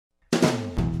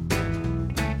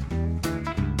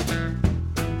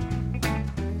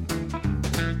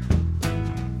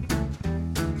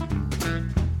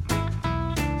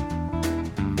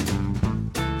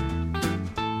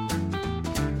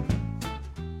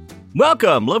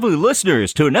Welcome, lovely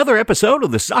listeners, to another episode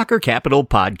of the Soccer Capital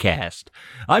Podcast.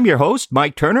 I'm your host,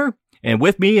 Mike Turner, and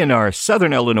with me in our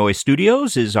Southern Illinois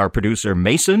studios is our producer,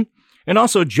 Mason, and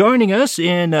also joining us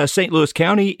in St. Louis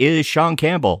County is Sean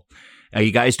Campbell. Are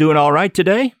you guys doing all right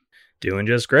today? Doing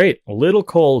just great. A little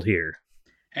cold here.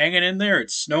 Hanging in there.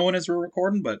 It's snowing as we're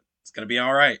recording, but it's going to be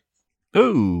all right.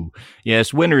 Ooh,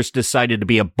 yes, winter's decided to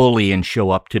be a bully and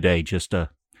show up today just to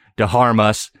harm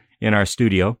us in our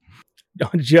studio.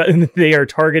 They are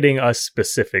targeting us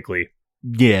specifically.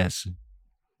 Yes,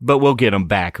 but we'll get them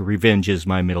back. Revenge is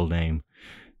my middle name.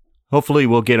 Hopefully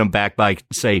we'll get them back by,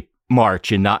 say,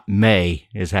 March and not May,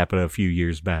 as happened a few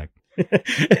years back.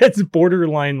 It's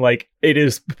borderline like it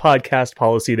is podcast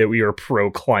policy that we are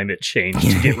pro-climate change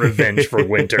to get revenge for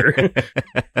winter.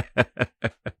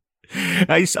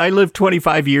 I lived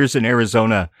 25 years in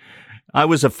Arizona. I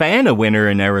was a fan of winter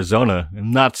in Arizona,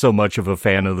 and not so much of a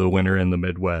fan of the winter in the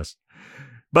Midwest.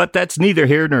 But that's neither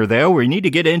here nor there. We need to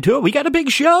get into it. We got a big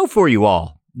show for you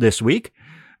all this week.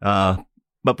 But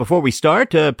before we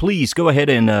start, please go ahead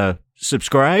and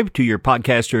subscribe to your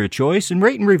podcaster of choice and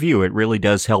rate and review. It really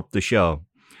does help the show.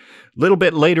 A little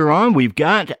bit later on, we've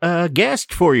got a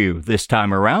guest for you this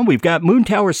time around. We've got Moon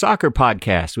Tower Soccer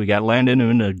Podcast. We got Landon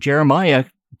and Jeremiah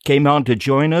came on to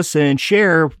join us and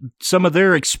share some of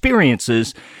their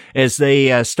experiences as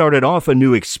they started off a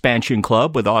new expansion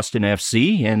club with Austin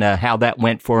FC and how that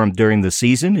went for them during the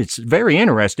season. It's very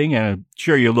interesting, and I'm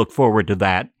sure you'll look forward to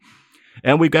that.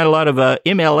 And we've got a lot of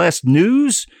MLS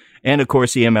news and, of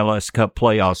course, the MLS Cup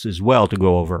playoffs as well to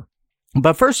go over.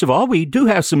 But first of all, we do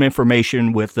have some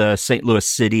information with St. Louis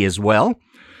City as well.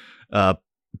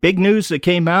 Big news that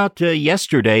came out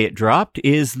yesterday, it dropped,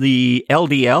 is the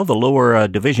LDL, the lower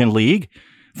division league,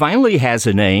 finally has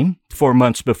a name 4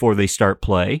 months before they start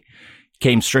play.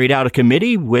 Came straight out of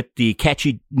committee with the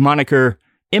catchy moniker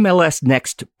MLS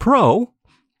Next Pro,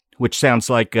 which sounds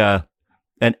like an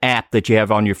app that you have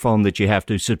on your phone that you have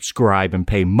to subscribe and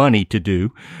pay money to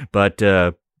do. But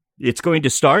it's going to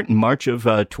start in March of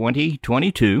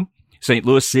 2022. St.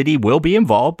 Louis City will be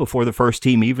involved before the first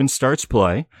team even starts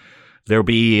play. There'll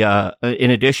be, in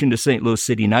addition to St. Louis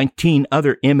City, 19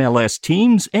 other MLS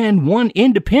teams and one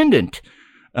independent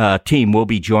team will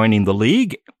be joining the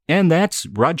league, and that's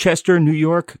Rochester, New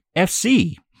York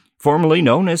FC, formerly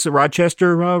known as the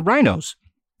Rochester Rhinos.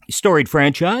 Storied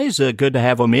franchise, good to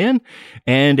have them in.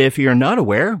 And if you're not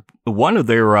aware, one of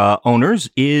their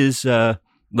owners is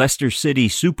Leicester City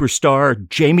superstar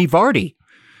Jamie Vardy,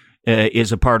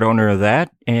 is a part owner of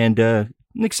that, and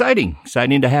exciting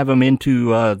to have them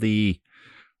into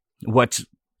what's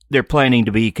they're planning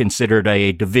to be considered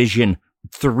a Division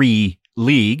III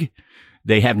league.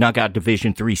 They have not got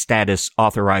Division III status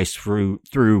authorized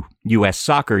through U.S.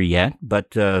 Soccer yet,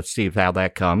 but see how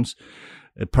that comes.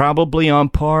 Probably on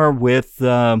par with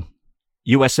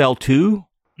USL 2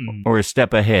 or a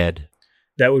step ahead.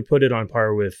 That would put it on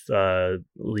par with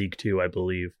League 2, I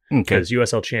believe, because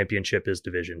USL Championship is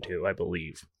Division 2, I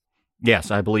believe.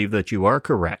 Yes, I believe that you are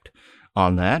correct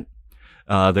on that.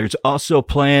 There's also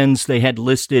plans. They had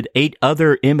listed 8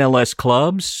 other MLS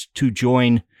clubs to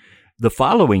join the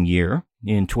following year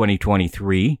in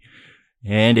 2023.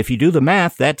 And if you do the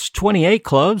math, that's 28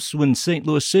 clubs. When St.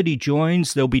 Louis City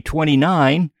joins, there'll be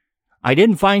 29. I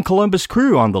didn't find Columbus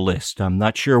Crew on the list. I'm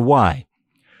not sure why.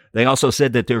 They also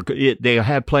said that they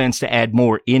have plans to add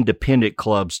more independent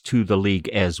clubs to the league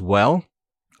as well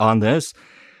on this.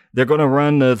 They're going to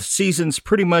run the season's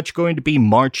pretty much going to be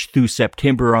March through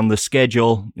September on the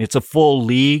schedule. It's a full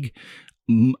league.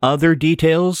 Other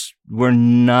details, we're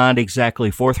not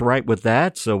exactly forthright with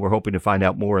that, so we're hoping to find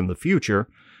out more in the future.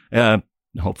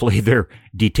 Hopefully they're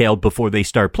detailed before they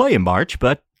start play in March,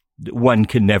 but one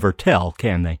can never tell,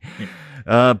 can they?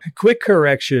 Quick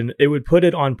correction, it would put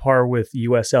it on par with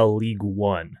USL League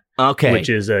 1, okay, which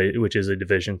is a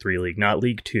Division 3 league, not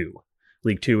League 2.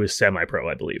 League 2 is semi-pro,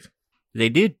 I believe.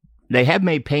 They have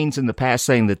made pains in the past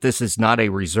saying that this is not a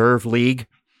reserve league.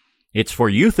 It's for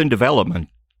youth and development.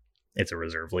 It's a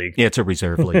reserve league. It's a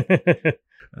reserve league.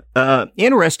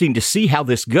 Interesting to see how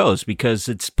this goes because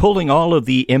it's pulling all of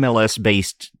the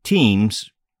MLS-based teams,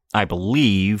 I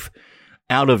believe,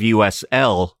 out of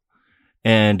USL,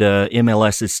 and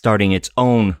MLS is starting its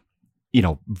own,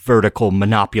 vertical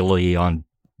monopoly on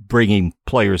bringing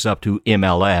players up to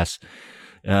MLS.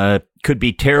 Could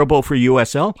be terrible for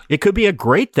USL. It could be a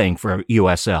great thing for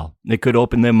USL. It could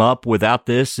open them up without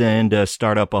this and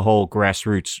start up a whole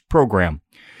grassroots program.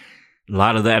 A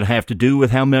lot of that have to do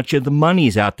with how much of the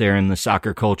money's out there in the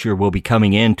soccer culture will be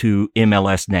coming into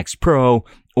MLS Next Pro,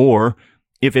 or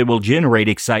if it will generate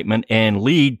excitement and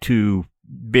lead to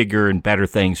bigger and better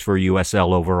things for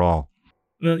USL overall.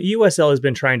 The USL has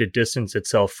been trying to distance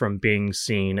itself from being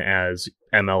seen as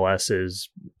MLS's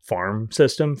farm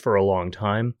system for a long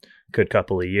time, good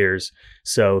couple of years.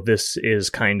 So this is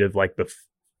kind of like the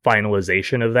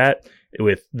finalization of that,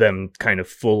 with them kind of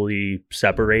fully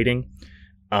separating.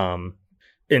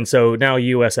 And so now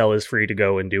USL is free to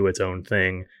go and do its own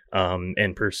thing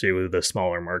and pursue the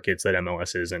smaller markets that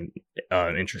MLS isn't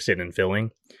interested in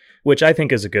filling, which I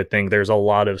think is a good thing. There's a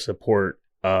lot of support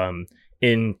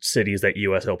in cities that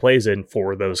USL plays in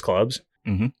for those clubs.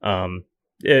 Mm-hmm.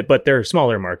 But they're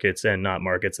smaller markets and not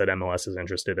markets that MLS is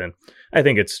interested in. I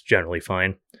think it's generally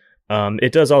fine.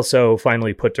 It does also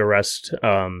finally put to rest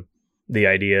the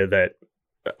idea that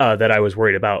I was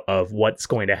worried about of what's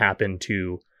going to happen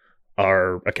to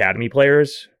our academy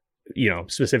players,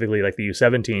 specifically like the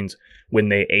U17s, when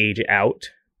they age out,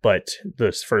 but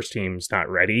the first team's not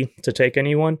ready to take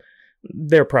anyone.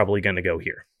 They're probably going to go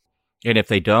here. And if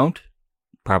they don't,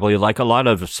 probably like a lot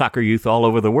of soccer youth all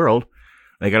over the world,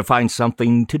 they got to find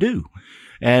something to do.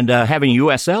 And having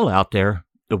USL out there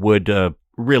would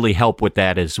really help with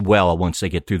that as well once they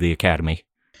get through the academy.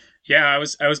 Yeah, I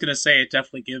was going to say it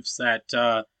definitely gives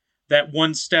that that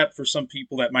one step for some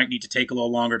people that might need to take a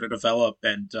little longer to develop.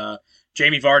 And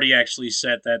Jamie Vardy actually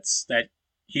said that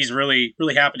he's really,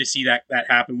 really happy to see that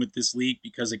happen with this league,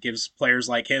 because it gives players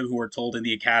like him who are told in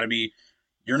the academy,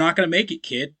 you're not going to make it,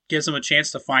 kid. Gives them a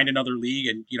chance to find another league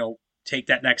and, take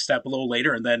that next step a little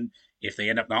later. And then if they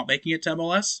end up not making it to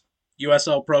MLS,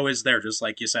 USL Pro is there, just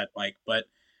like you said, Mike. But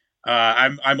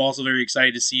I'm also very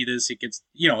excited to see this. It gets,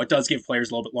 it does give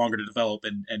players a little bit longer to develop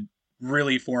and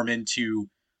really form into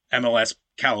MLS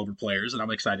caliber players. And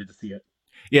I'm excited to see it.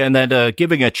 Yeah, and that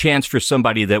giving a chance for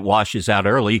somebody that washes out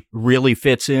early really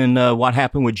fits in what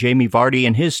happened with Jamie Vardy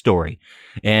and his story.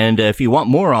 And if you want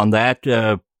more on that,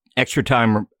 Extra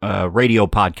Time Radio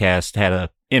Podcast had an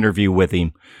interview with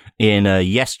him in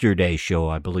yesterday's show,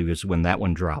 I believe is when that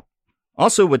one dropped.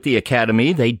 Also with the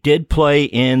Academy, they did play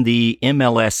in the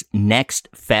MLS Next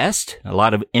Fest. A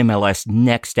lot of MLS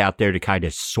Next out there to kind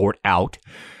of sort out.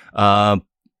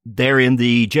 They're in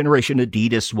the Generation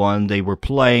Adidas one. They were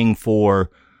playing for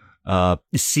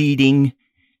seeding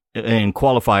and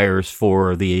qualifiers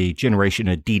for the Generation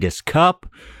Adidas Cup.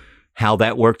 How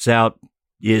that works out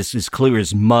is as clear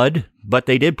as mud, but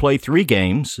they did play 3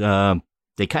 games.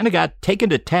 They kind of got taken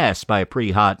to task by a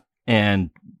pretty hot and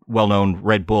well-known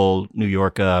Red Bull New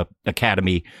York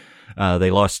Academy.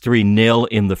 They lost 3-0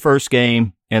 in the first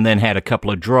game and then had a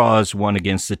couple of draws, one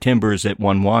against the Timbers at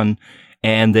 1-1,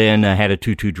 and then had a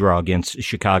 2-2 draw against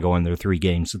Chicago in their 3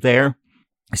 games there.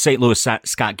 St. Louis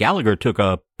Scott Gallagher took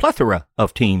a plethora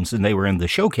of teams, and they were in the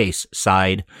showcase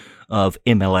side of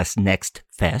MLS Next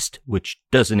Fest, which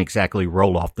doesn't exactly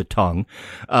roll off the tongue.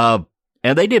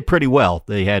 And they did pretty well.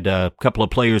 They had a couple of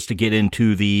players to get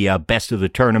into the best of the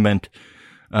tournament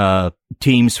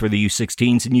teams for the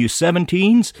U16s and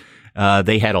U17s.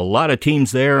 They had a lot of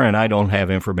teams there, and I don't have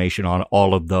information on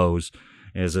all of those,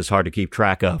 as it's hard to keep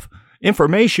track of.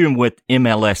 Information with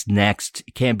MLS Next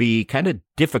can be kind of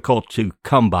difficult to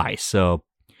come by, so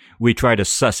we try to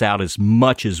suss out as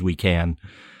much as we can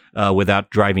without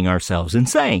driving ourselves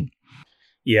insane.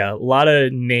 Yeah, a lot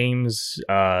of names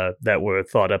that were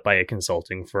thought up by a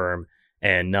consulting firm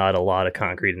and not a lot of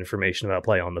concrete information about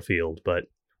play on the field, but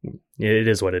it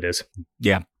is what it is.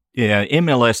 Yeah,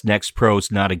 MLS Next Pro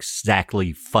is not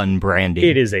exactly fun branding.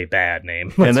 It is a bad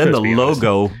name. And then the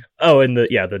logo. Oh, and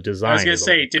the design. I was going to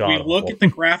say, did we look at the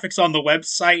graphics on the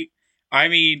website? I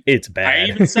mean, it's bad.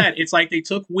 I even said it's like they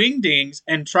took Wingdings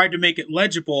and tried to make it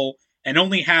legible and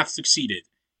only half succeeded.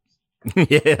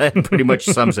 Yeah, that pretty much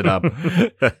sums it up.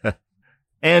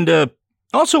 And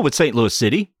also with St. Louis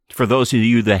City, for those of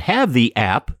you that have the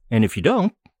app, and if you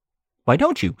don't, why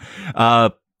don't you?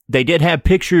 They did have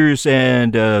pictures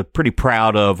and pretty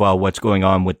proud of what's going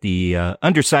on with the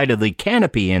underside of the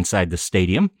canopy inside the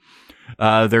stadium.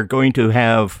 They're going to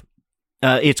have,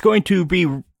 it's going to be,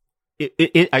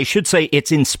 I should say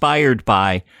it's inspired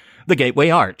by the Gateway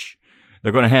Arch.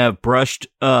 They're going to have brushed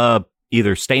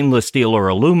either stainless steel or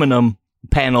aluminum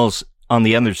panels on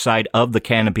the underside of the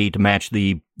canopy to match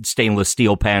the stainless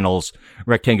steel panels,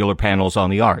 rectangular panels on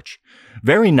the arch.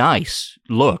 Very nice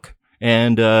look.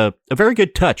 And a very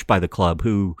good touch by the club,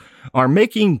 who are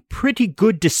making pretty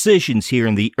good decisions here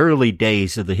in the early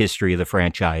days of the history of the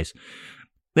franchise.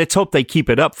 Let's hope they keep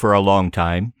it up for a long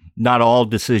time. Not all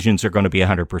decisions are going to be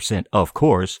 100%, of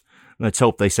course. Let's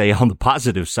hope they stay on the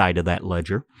positive side of that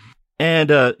ledger. And,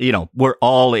 we're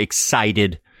all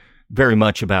excited very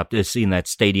much about this, seeing that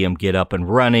stadium get up and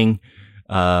running.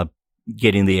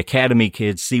 getting the academy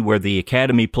kids, see where the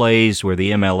academy plays, where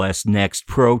the MLS Next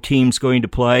Pro team's going to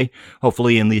play.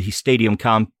 Hopefully in the stadium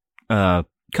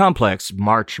complex.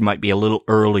 March might be a little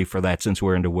early for that since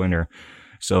we're into winter.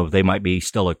 So they might be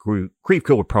still at Creve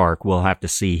Coeur Park. We'll have to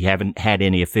see. Haven't had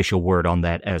any official word on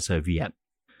that as of yet.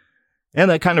 And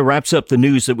that kind of wraps up the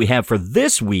news that we have for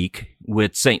this week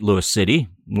with St. Louis City.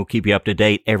 We'll keep you up to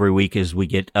date every week as we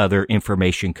get other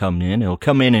information coming in. It'll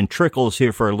come in trickles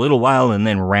here for a little while and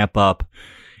then ramp up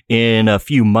in a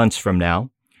few months from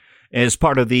now as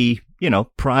part of the,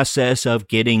 process of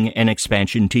getting an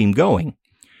expansion team going.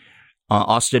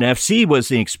 Austin FC was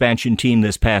the expansion team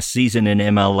this past season in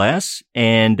MLS,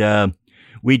 and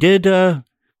we did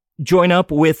join up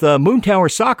with Moon Tower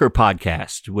Soccer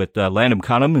podcast with Landon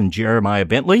Cottam and Jeremiah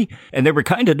Bentley, and they were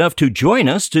kind enough to join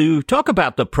us to talk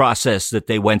about the process that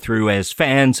they went through as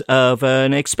fans of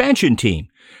an expansion team.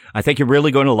 I think you're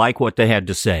really going to like what they had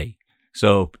to say.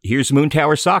 So here's Moon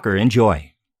Tower Soccer.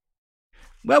 Enjoy.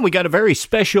 Well, we got a very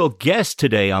special guest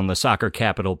today on the Soccer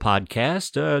Capital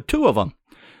podcast, two of them.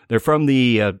 They're from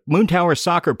the Moon Tower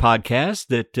Soccer podcast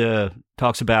that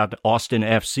talks about Austin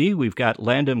FC. We've got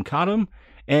Landon Cottam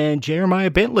and Jeremiah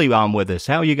Bentley on with us.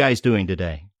 How are you guys doing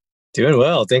today? Doing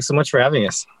well. Thanks so much for having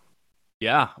us.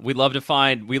 Yeah, we love to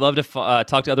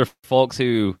talk to other folks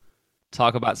who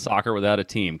talk about soccer without a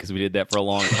team, because we did that for a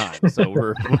long time. So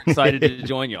we're excited to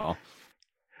join y'all.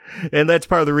 And that's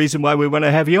part of the reason why we want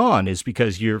to have you on, is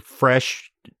because you're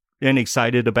fresh and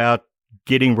excited about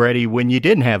getting ready when you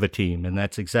didn't have a team. And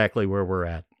that's exactly where we're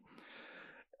at.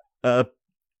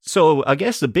 So I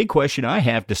guess the big question I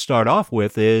have to start off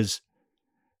with is,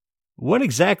 what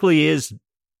exactly is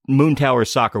Moon Tower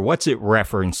Soccer? What's it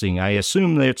referencing? I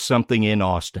assume that's something in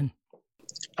Austin.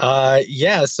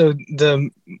 Yeah, so the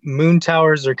Moon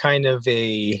Towers are kind of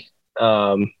a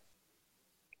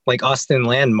like Austin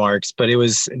landmarks, but it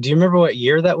was, do you remember what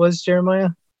year that was, Jeremiah?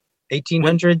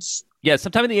 1800s? Yeah,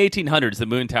 sometime in the 1800s, the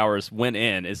Moon Towers went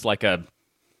in as like a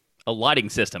lighting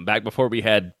system back before we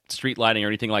had street lighting or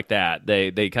anything like that.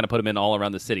 They kind of put them in all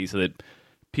around the city so that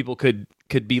people could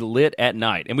be lit at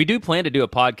night. And we do plan to do a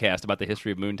podcast about the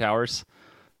history of Moon Towers.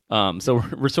 So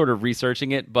we're sort of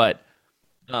researching it, but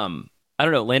I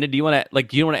don't know, Landon, do you want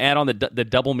to add on the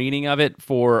double meaning of it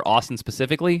for Austin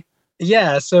specifically?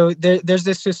 Yeah, so there's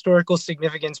this historical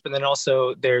significance, but then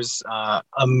also there's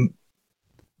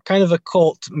kind of a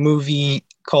cult movie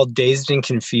called Dazed and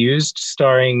Confused,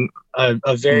 starring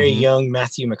a very young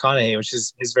Matthew McConaughey, which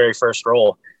is his very first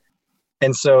role.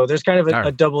 And so there's kind of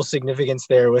a double significance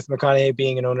there with McConaughey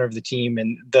being an owner of the team,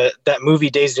 and that movie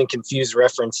Dazed and Confused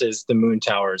references the Moon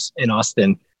Towers in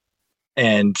Austin.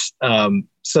 And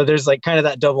so there's like kind of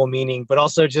that double meaning, but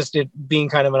also just it being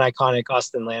kind of an iconic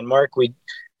Austin landmark. We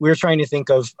were trying to think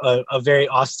of a very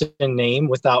Austin name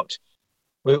without,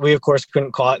 we of course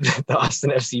couldn't call it the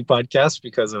Austin FC podcast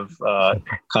because of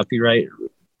copyright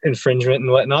infringement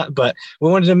and whatnot, but we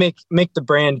wanted to make the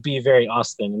brand be very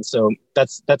Austin, and so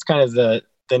that's kind of the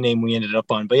name we ended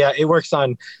up on. But yeah, it works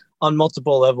on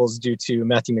multiple levels due to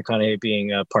Matthew McConaughey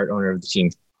being a part owner of the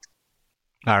team.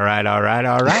 All right.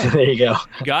 There you go.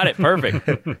 Got it. Perfect.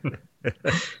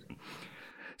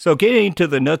 So getting into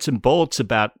the nuts and bolts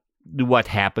about what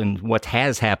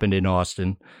has happened in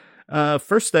Austin.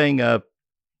 First thing I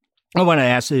want to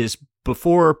ask is,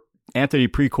 before Anthony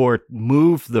Precourt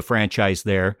moved the franchise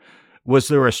there, was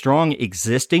there a strong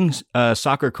existing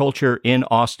soccer culture in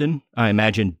Austin? I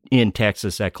imagine in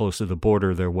Texas, that close to the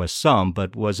border, there was some,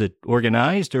 but was it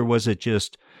organized, or was it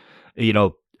just,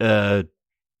 a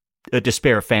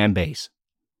disparate fan base?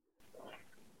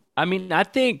 I mean, I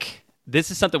think this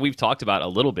is something we've talked about a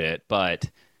little bit, but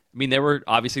I mean, there were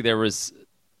a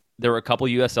couple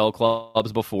USL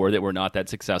clubs before that were not that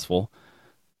successful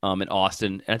in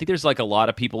Austin. And I think there's like a lot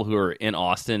of people who are in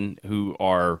Austin who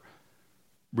are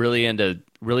really into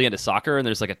soccer, and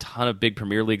there's like a ton of big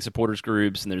Premier League supporters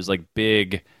groups, and there's like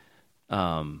big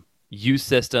youth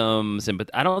systems,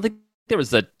 but I don't think there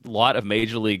was a lot of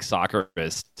Major League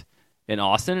Soccerists in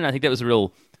Austin, and I think that was a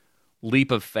real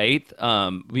leap of faith.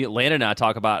 Landon and I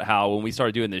talk about how when we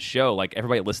started doing this show, like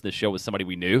everybody that listened to the show was somebody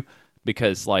we knew,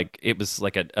 because like it was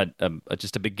like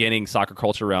just a beginning soccer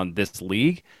culture around this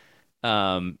league,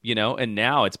 and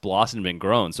now it's blossomed and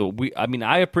grown. So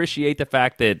I appreciate the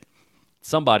fact that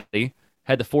somebody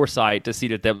had the foresight to see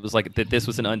that this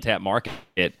was an untapped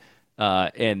market,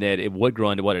 and that it would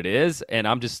grow into what it is. And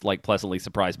I'm just like pleasantly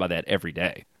surprised by that every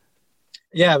day.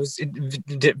 Yeah,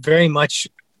 it very much,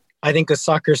 I think, a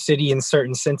soccer city in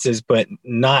certain senses, but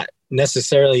not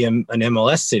necessarily an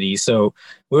MLS city. So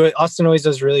Austin always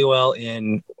does really well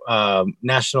in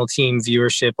national team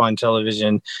viewership on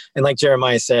television. And like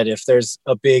Jeremiah said, if there's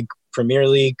a big Premier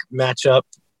League matchup,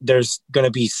 there's going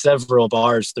to be several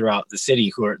bars throughout the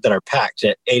city that are packed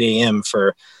at 8 a.m.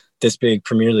 for this big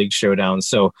Premier League showdown.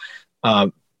 So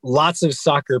lots of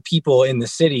soccer people in the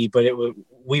city, but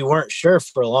we weren't sure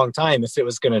for a long time if it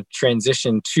was going to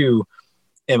transition to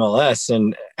MLS.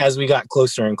 And as we got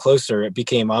closer and closer, it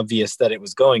became obvious that it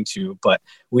was going to, but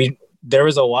there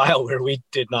was a while where we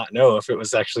did not know if it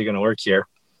was actually going to work here.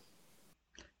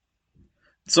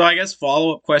 So I guess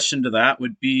follow-up question to that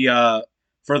would be,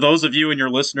 for those of you and your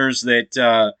listeners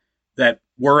that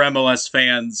were MLS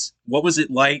fans, what was it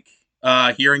like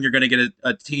hearing you're going to get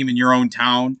a team in your own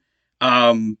town?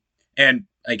 And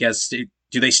I guess,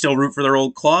 do they still root for their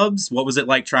old clubs? What was it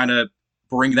like trying to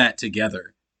bring that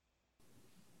together?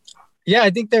 Yeah,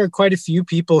 I think there are quite a few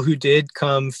people who did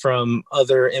come from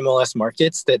other MLS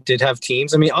markets that did have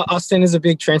teams. I mean, Austin is a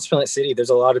big transplant city. There's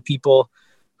a lot of people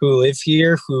who live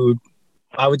here who,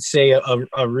 I would say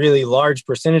a really large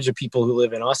percentage of people who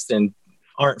live in Austin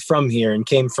aren't from here and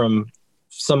came from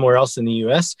somewhere else in the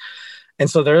U.S. And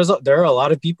so there are a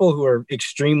lot of people who are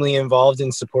extremely involved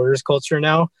in supporters culture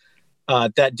now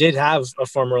that did have a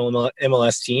former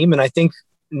MLS team. And I think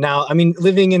now, I mean,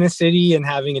 living in a city and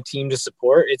having a team to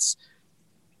support,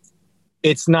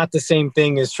 it's not the same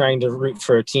thing as trying to root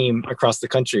for a team across the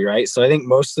country, right? So I think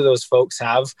most of those folks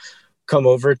have come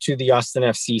over to the Austin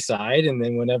FC side, and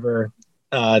then whenever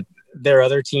their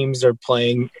other teams are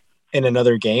playing in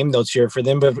another game, they'll cheer for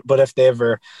them. But if they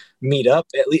ever meet up,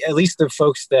 at least the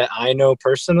folks that I know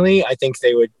personally, I think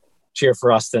they would cheer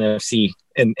for Austin FC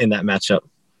in that matchup.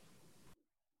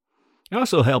 It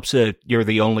also helps that you're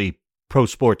the only pro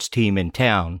sports team in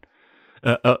town,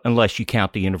 unless you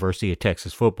count the University of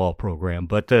Texas football program.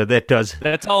 But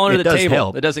that's all under the table.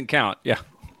 Help. That doesn't count. Yeah.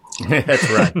 That's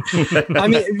right. I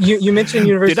mean, you mentioned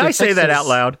University Did I of say Texas. that out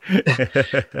loud?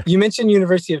 You mentioned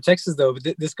University of Texas, though,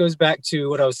 but this goes back to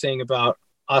what I was saying about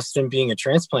Austin being a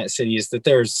transplant city, is that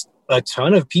there's a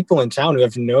ton of people in town who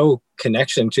have no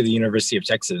connection to the University of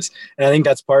Texas. And I think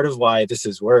that's part of why this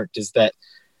has worked, is that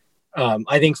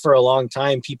I think for a long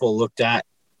time, people looked at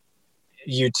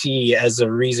UT as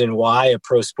a reason why a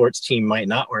pro sports team might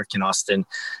not work in Austin.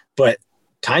 But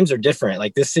times are different.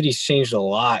 Like, this city's changed a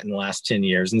lot in the last 10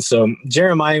 years. And so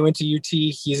Jeremiah went to UT.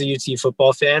 He's a UT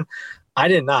football fan. I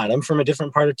did not. I'm from a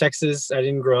different part of Texas. I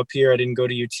didn't grow up here. I didn't go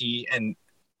to UT. And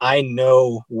I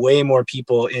know way more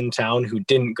people in town who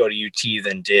didn't go to UT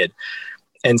than did.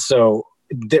 And so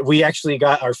we actually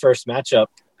got our first matchup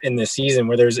in this season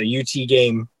where there's a UT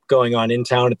game going on in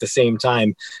town at the same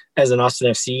time as an Austin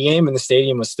FC game. And the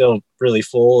stadium was still really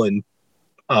full, and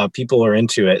people are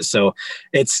into it. So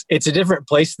it's a different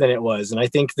place than it was. And I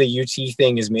think the UT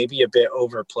thing is maybe a bit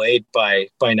overplayed by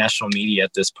national media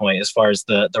at this point, as far as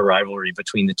the rivalry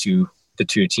between the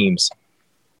two teams.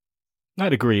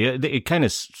 I'd agree. It kind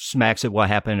of smacks at what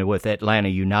happened with Atlanta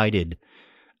United,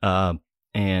 and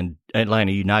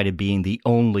Atlanta United being the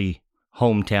only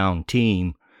hometown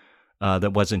team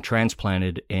that wasn't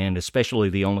transplanted, and especially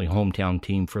the only hometown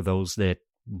team for those that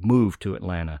moved to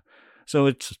Atlanta. So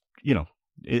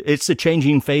it's the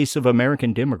changing face of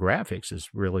American demographics is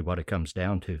really what it comes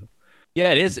down to.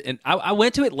 Yeah, it is. And I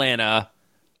went to Atlanta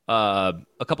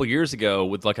a couple years ago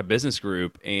with like a business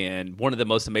group, and one of the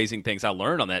most amazing things I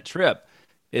learned on that trip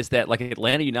is that like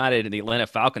Atlanta United and the Atlanta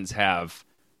Falcons have,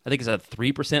 I think it's a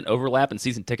 3% overlap in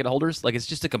season ticket holders. Like, it's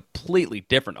just a completely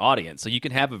different audience. So you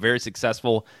can have a very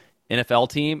successful NFL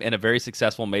team and a very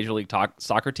successful Major League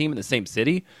Soccer team in the same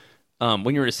city.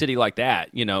 When you're in a city like that,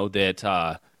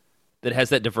 that has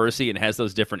that diversity and has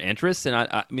those different interests. And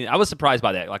I mean, I was surprised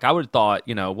by that. Like, I would have thought,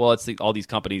 it's all these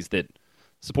companies that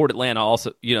support Atlanta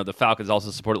also, the Falcons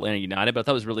also support Atlanta United. But I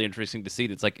thought it was really interesting to see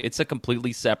that it's a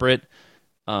completely separate,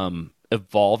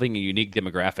 evolving and unique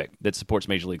demographic that supports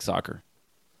Major League Soccer.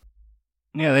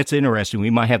 Yeah, that's interesting. We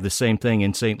might have the same thing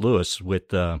in St. Louis with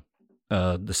the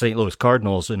St. Louis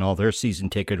Cardinals and all their season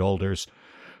ticket holders.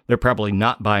 They're probably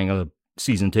not buying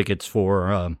season tickets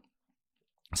for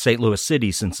St. Louis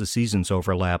City since the seasons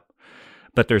overlap,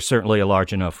 but there's certainly a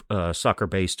large enough soccer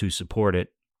base to support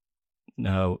it.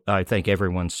 I think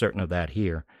everyone's certain of that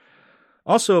here.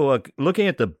 Also, looking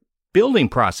at the building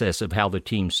process of how the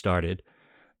team started,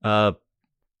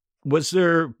 was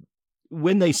there,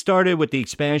 when they started with the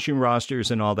expansion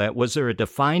rosters and all that, was there a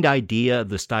defined idea of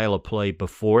the style of play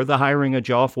before the hiring of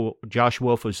Josh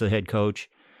Wolf as the head coach?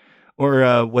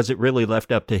 Or was it really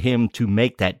left up to him to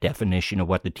make that definition of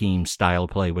what the team's style of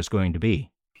play was going to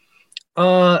be?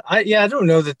 I don't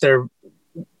know that there.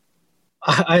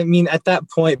 I mean, at that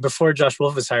point, before Josh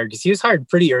Wolf was hired, because he was hired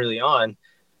pretty early on,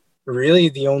 really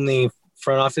the only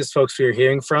front office folks we were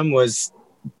hearing from was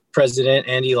President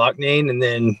Andy Loughnane and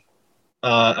then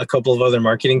a couple of other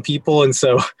marketing people. And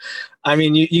so, I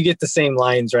mean, you get the same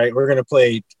lines, right? We're going to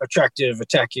play attractive,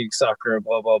 attacking soccer,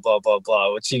 blah, blah, blah, blah,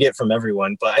 blah, which you get from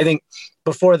everyone. But I think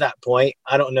before that point,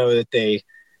 I don't know that they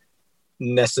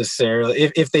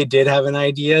necessarily, if they did have an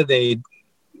idea,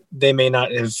 they may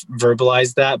not have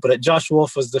verbalized that. But Josh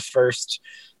Wolf was the first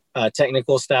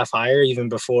technical staff hire, even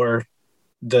before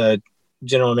the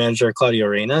general manager, Claudio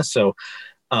Reyna. So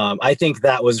I think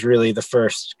that was really the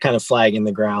first kind of flag in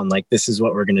the ground, like this is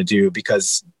what we're going to do,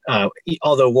 because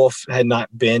although Wolf had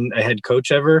not been a head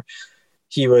coach ever,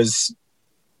 he was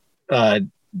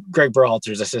Greg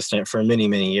Berhalter's assistant for many,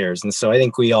 many years. And so I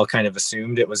think we all kind of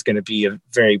assumed it was going to be a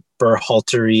very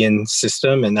Berhalterian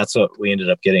system, and that's what we ended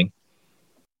up getting.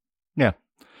 Yeah,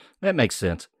 that makes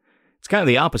sense. It's kind of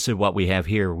the opposite of what we have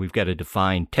here. We've got a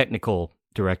defined technical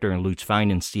director in Lutz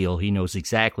Pfannenstiel. He knows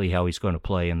exactly how he's going to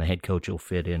play, and the head coach will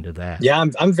fit into that. Yeah,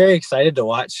 I'm very excited to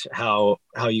watch how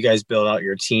you guys build out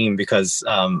your team, because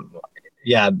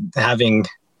doing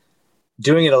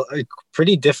it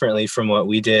pretty differently from what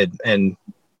we did, and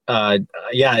it's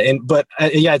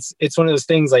one of those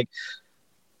things, like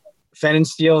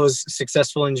Pfannenstiel was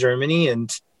successful in Germany,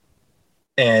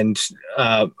 and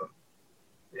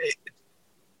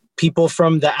people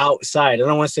from the outside, I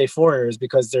don't want to say foreigners,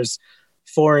 because there's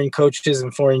foreign coaches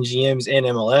and foreign GMs in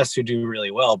MLS who do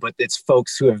really well, but it's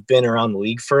folks who have been around the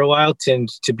league for a while tend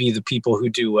to be the people who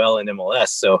do well in MLS.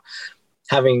 So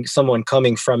having someone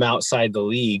coming from outside the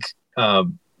league,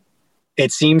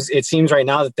 it seems right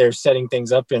now that they're setting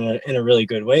things up in a really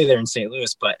good way there in St.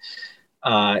 Louis, but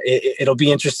it'll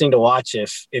be interesting to watch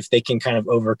if they can kind of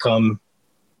overcome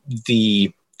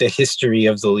the history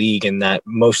of the league, and that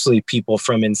mostly people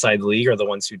from inside the league are the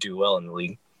ones who do well in the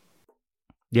league.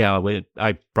 Yeah,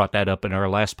 I brought that up in our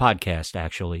last podcast,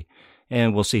 actually,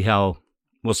 and we'll see how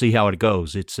it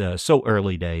goes. It's so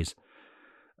early days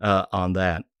on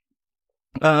that.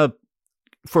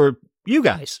 For you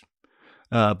guys,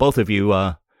 both of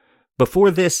you,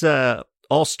 before this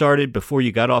all started, before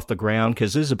you got off the ground,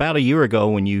 because this is about a year ago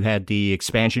when you had the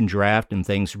expansion draft and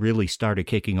things really started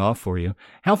kicking off for you,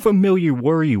 how familiar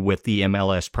were you with the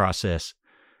MLS process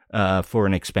for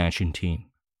an expansion team?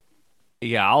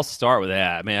 Yeah, I'll start with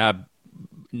that. I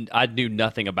mean, I knew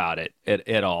nothing about it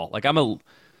at all. Like, I'm a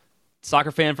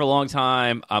soccer fan for a long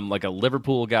time. I'm like a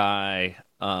Liverpool guy.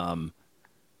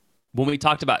 When we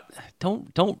talked about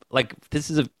don't like,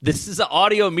 this is an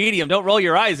audio medium. Don't roll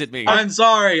your eyes at me. I'm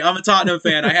sorry. I'm a Tottenham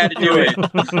fan. I had to do it.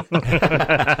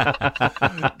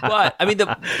 But I mean,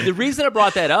 the reason I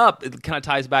brought that up, it kind of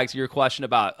ties back to your question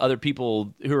about other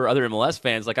people who are other MLS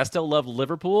fans. Like, I still love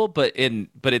Liverpool, but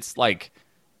it's like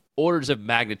orders of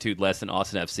magnitude less than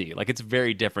Austin FC. Like, it's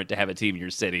very different to have a team in your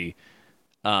city,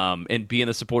 and be in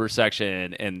the supporter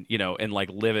section, and and like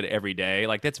live it every day.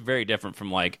 Like, that's very different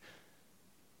from like,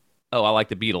 oh, I like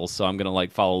the Beatles, so I'm gonna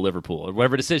like follow Liverpool, or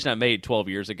whatever decision I made 12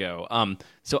 years ago.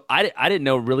 So I didn't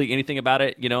know really anything about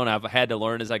it, and I've had to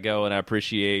learn as I go, and I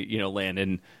appreciate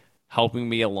Landon helping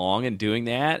me along and doing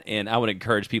that. And I would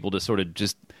encourage people to sort of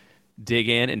just dig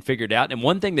in and figure it out. And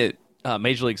one thing that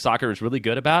Major League Soccer is really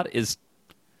good about is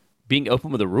being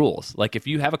open with the rules. Like, if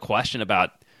you have a question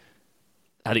about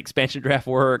how the expansion draft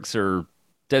works, or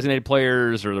designated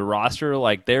players, or the roster,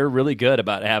 like, they're really good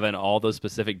about having all those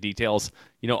specific details,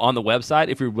 on the website,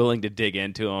 if you're willing to dig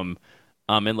into them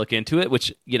and look into it,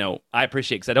 which, I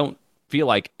appreciate, because I don't feel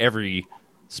like every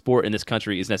sport in this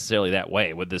country is necessarily that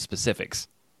way with the specifics.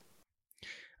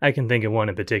 I can think of one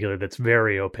in particular that's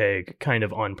very opaque, kind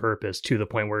of on purpose, to the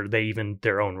point where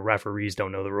their own referees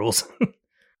don't know the rules.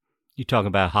 You talking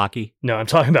about hockey? No, I'm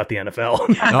talking about the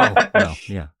NFL. Oh, well,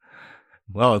 yeah.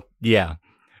 Well, yeah.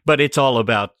 But it's all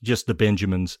about just the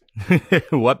Benjamins.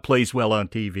 What plays well on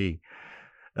TV.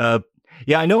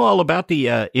 Yeah, I know all about the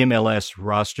MLS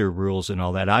roster rules and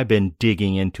all that. I've been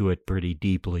digging into it pretty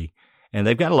deeply. And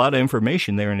they've got a lot of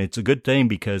information there, and it's a good thing,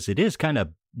 because it is kind of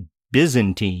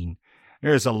Byzantine.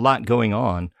 There's a lot going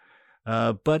on.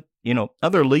 But,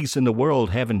 other leagues in the world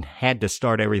haven't had to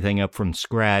start everything up from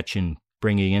scratch and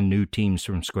bringing in new teams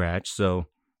from scratch. So,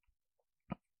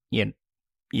 yeah,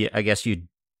 I guess you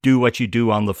do what you do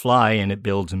on the fly, and it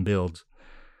builds and builds.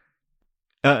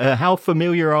 How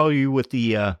familiar are you with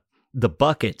the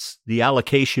buckets, the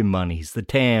allocation monies, the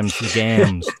TAMs, the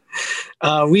GAMs?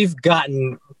 We've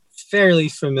gotten fairly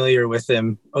familiar with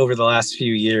them over the last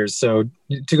few years. So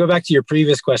to go back to your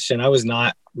previous question, I was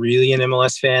not really an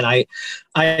MLS fan. I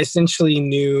essentially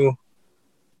knew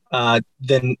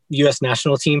the U.S.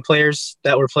 national team players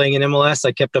that were playing in MLS.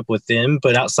 I kept up with them,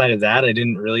 but outside of that, I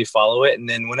didn't really follow it. And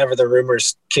then whenever the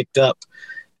rumors kicked up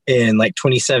in like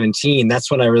 2017, that's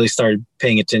when I really started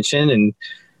paying attention. And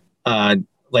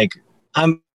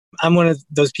I'm one of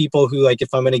those people who, like,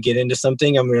 if I'm going to get into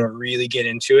something, I'm going to really get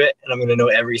into it and I'm going to know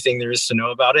everything there is to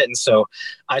know about it. And so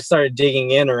I started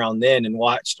digging in around then and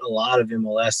watched a lot of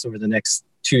MLS over the next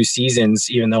 2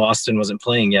 seasons, even though Austin wasn't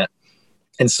playing yet.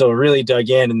 And so really dug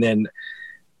in. And then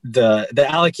the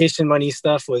allocation money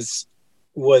stuff was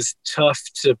tough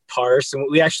to parse. And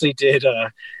we actually did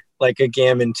like a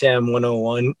Gam and Tam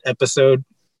 101 episode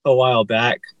a while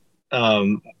back.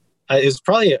 It was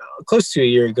probably close to a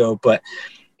year ago, but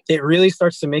it really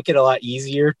starts to make it a lot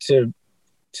easier to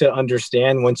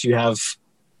understand once you have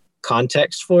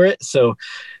context for it. So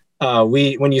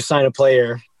when you sign a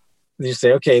player, you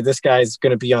say, okay, this guy's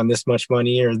going to be on this much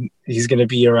money, or he's going to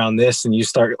be around this, and you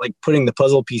start like putting the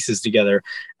puzzle pieces together.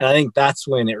 And I think that's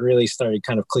when it really started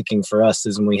kind of clicking for us,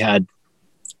 is when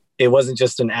it wasn't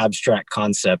just an abstract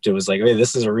concept. It was like, hey,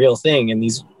 this is a real thing, and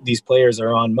these players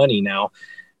are on money now,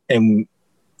 and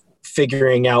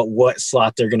figuring out what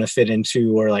slot they're going to fit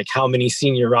into, or like how many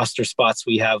senior roster spots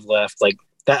we have left. Like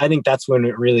that, I think that's when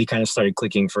it really kind of started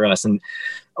clicking for us. And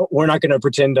we're not going to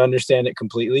pretend to understand it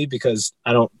completely, because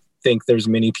I don't think there's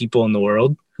many people in the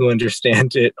world who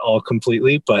understand it all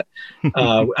completely. But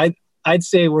I'd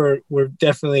say we're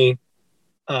definitely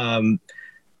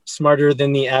smarter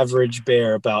than the average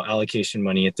bear about allocation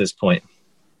money at this point.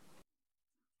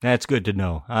 That's good to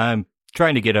know. I'm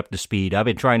trying to get up to speed. I've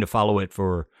been trying to follow it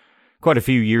for quite a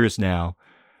few years now,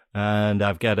 and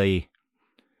I've got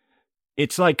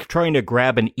it's like trying to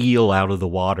grab an eel out of the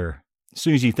water. As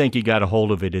soon as you think you got a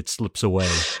hold of it, it slips away.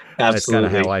 Absolutely. That's kind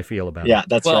of how I feel about it. Yeah,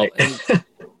 that's right. And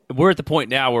we're at the point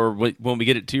now where when we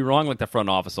get it too wrong, like the front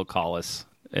office will call us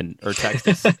or text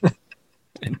us.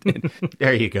 and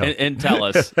there you go. And tell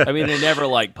us. I mean, they never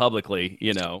like publicly,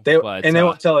 you know. They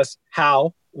won't tell us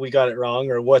how we got it wrong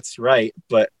or what's right,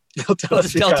 but they'll tell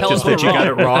us that you got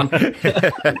it wrong.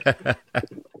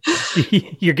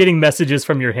 You're getting messages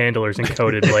from your handlers in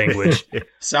coded language.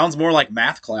 Sounds more like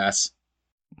math class.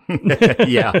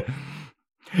 Yeah.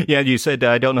 Yeah, you said,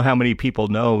 I don't know how many people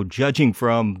know. Judging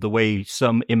from the way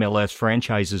some MLS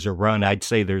franchises are run, I'd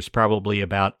say there's probably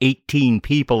about 18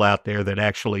 people out there that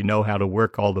actually know how to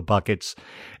work all the buckets,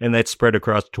 and that's spread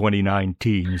across 29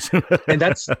 teams. And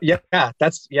that's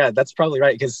probably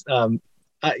right, because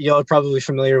y'all are probably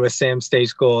familiar with Sam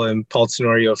Stejskal and Paul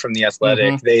Tenorio from The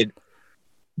Athletic.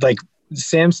 Mm-hmm.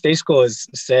 Sam Stejskal has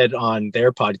said on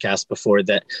their podcast before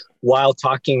that while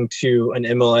talking to an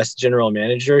MLS general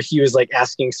manager, he was like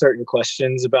asking certain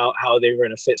questions about how they were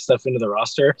going to fit stuff into the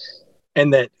roster,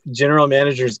 and that general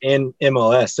managers in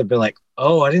MLS have been like,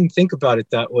 oh, I didn't think about it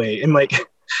that way. And like,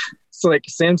 so like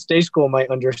Sam Stejskal might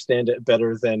understand it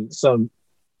better than some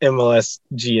MLS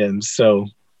GMs. So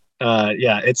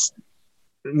it's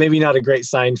maybe not a great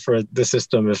sign for the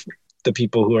system if the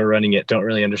people who are running it don't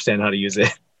really understand how to use it.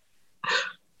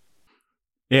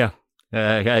 Yeah,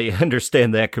 I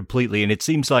understand that completely. And it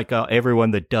seems like everyone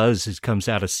that does comes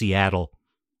out of Seattle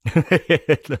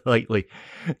lately.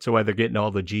 So why they're getting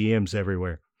all the GMs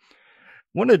everywhere.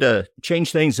 Wanted to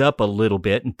change things up a little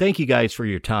bit. And thank you guys for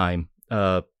your time.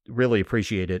 Really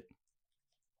appreciate it.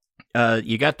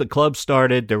 You got the club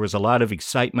started. There was a lot of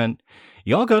excitement.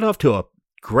 You all got off to a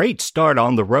great start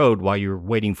on the road while you were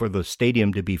waiting for the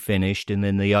stadium to be finished, and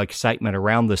then the excitement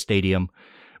around the stadium.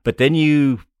 But then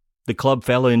the club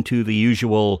fell into the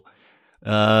usual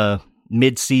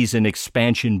mid-season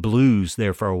expansion blues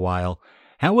there for a while.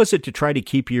 How was it to try to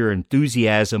keep your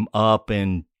enthusiasm up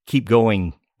and keep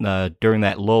going during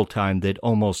that lull time that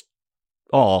almost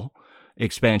all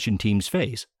expansion teams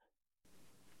face?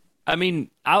 I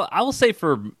mean, I will say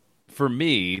for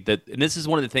me that, and this is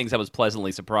one of the things I was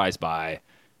pleasantly surprised by,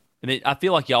 and I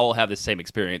feel like y'all will have the same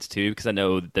experience too, because I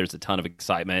know that there's a ton of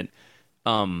excitement.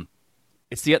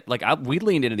 It's we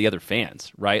leaned into the other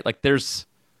fans, right? Like there's,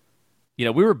 we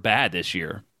were bad this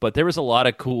year, but there was a lot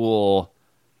of cool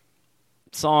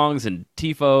songs and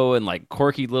tifo and like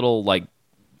quirky little, like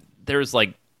there's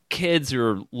like kids who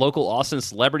are local Austin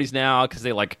celebrities now because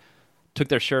they like took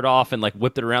their shirt off and like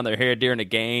whipped it around their hair during a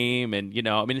game. And,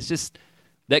 it's just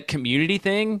that community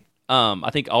thing, I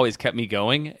think always kept me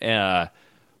going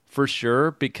for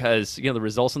sure, because, the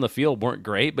results on the field weren't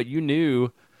great, but you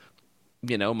knew,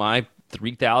 my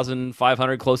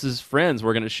 3,500 closest friends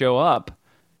were going to show up,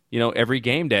 every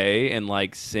game day and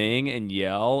like sing and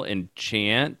yell and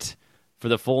chant for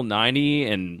the full 90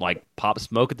 and like pop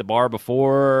smoke at the bar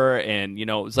before. And,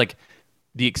 it was like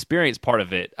the experience part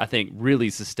of it, I think really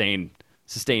sustained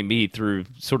me through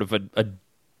sort of a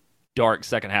dark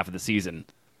second half of the season.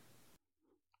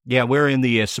 Yeah, we're in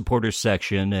the supporters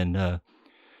section, and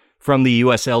from the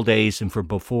USL days and from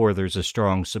before, there's a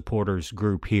strong supporters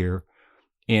group here.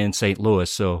 in St.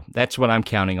 Louis. So that's what I'm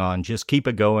counting on. Just keep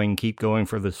it going, keep going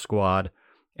for the squad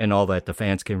and all that. The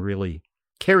fans can really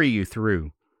carry you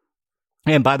through.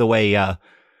 And by the way,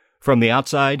 from the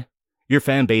outside, your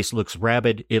fan base looks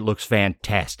rabid. It looks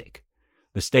fantastic.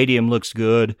 The stadium looks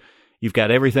good. You've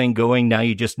got everything going. Now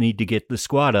you just need to get the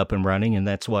squad up and running, and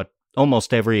that's what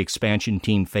almost every expansion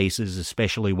team faces,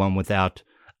 especially one without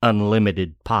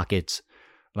unlimited pockets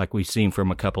like we've seen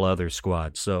from a couple other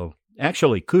squads. So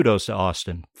actually, kudos to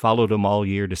Austin. Followed them all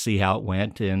year to see how it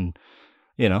went, and,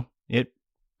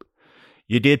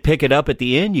 you did pick it up at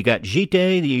the end. You got Gite.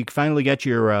 You finally got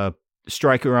your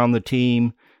striker on the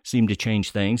team. Seemed to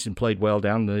change things and played well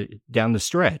down the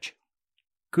stretch.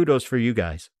 Kudos for you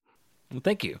guys. Well,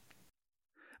 thank you.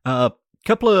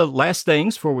 Couple of last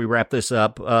things before we wrap this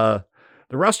up. The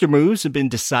roster moves have been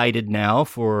decided now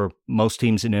for most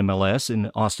teams in MLS,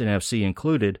 and Austin FC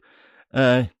included.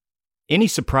 Any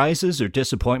surprises or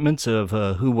disappointments of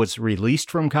who was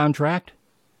released from contract?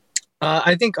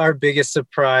 I think our biggest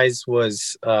surprise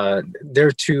was there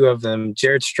are two of them,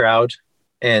 Jared Stroud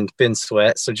and Ben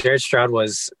Sweat. So Jared Stroud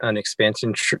was an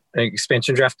expansion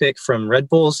draft pick from Red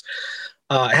Bulls.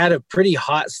 Had a pretty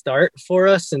hot start for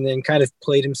us and then kind of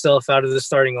played himself out of the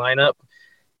starting lineup.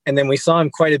 And then we saw him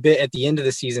quite a bit at the end of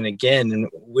the season again. And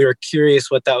we were curious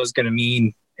what that was going to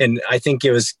mean. And I think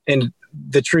it was him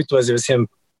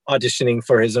auditioning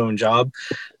for his own job.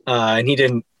 And he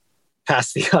didn't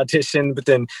pass the audition, but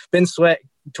then Ben Sweat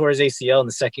tore his ACL in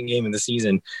the second game of the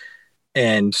season.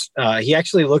 And he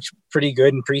actually looked pretty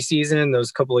good in preseason in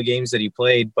those couple of games that he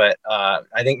played. But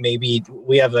I think maybe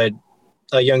we have a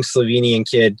young Slovenian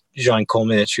kid, Jean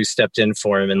Kolmanic, who stepped in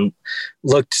for him and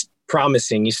looked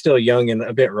promising. He's still young and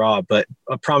a bit raw, but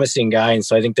a promising guy. And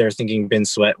so I think they're thinking Ben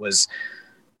Sweat was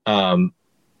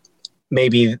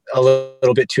maybe a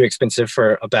little bit too expensive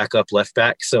for a backup left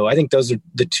back. So I think those are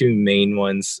the two main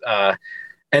ones.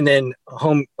 And then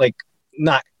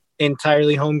not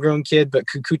entirely homegrown kid, but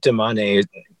Kukuta Mane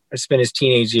spent his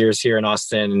teenage years here in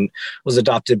Austin and was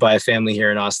adopted by a family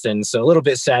here in Austin. So a little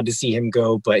bit sad to see him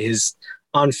go, but his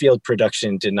on-field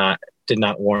production did not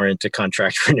warrant a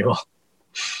contract renewal.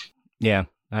 Yeah,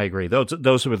 I agree.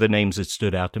 Those were the names that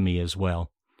stood out to me as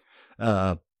well.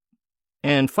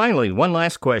 And finally, one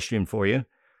last question for you.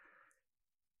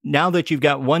 Now that you've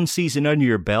got one season under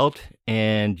your belt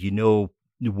and you know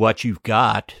what you've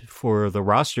got for the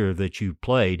roster that you've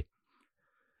played,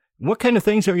 what kind of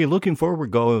things are you looking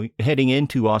forward heading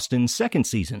into Austin's second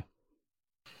season?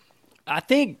 I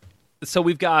think so.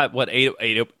 We've got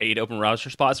eight open roster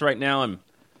spots right now, and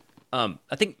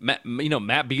I think Matt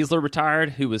Besler retired,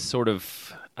 who was sort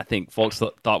of, I think folks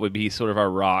thought would be sort of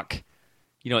our rock,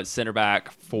 at center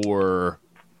back for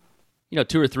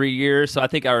 2 or 3 years. So I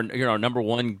think our number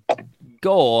one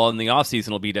goal in the offseason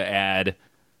will be to add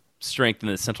strength in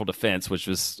the central defense, which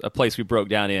was a place we broke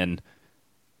down in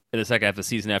the second half of the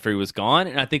season after he was gone.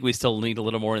 And I think we still need a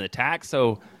little more in the attack.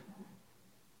 So,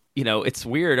 it's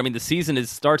weird. I mean, the season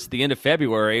starts at the end of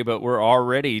February, but we're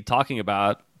already talking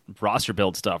about roster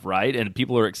build stuff, right? And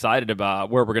people are excited about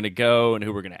where we're going to go and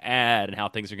who we're going to add and how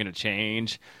things are going to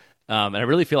change. And I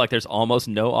really feel like there's almost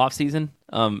no off season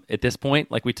at this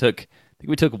point. Like we took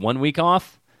 1 week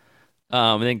off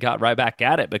and then got right back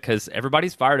at it because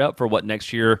everybody's fired up for what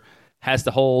next year has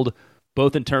to hold,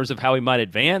 both in terms of how we might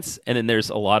advance, and then there's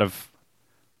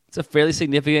it's a fairly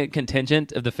significant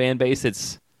contingent of the fan base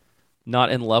that's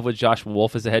not in love with Josh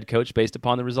Wolf as a head coach based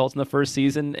upon the results in the first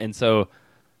season. And so,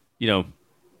 there's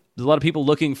a lot of people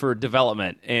looking for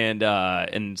development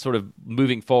and sort of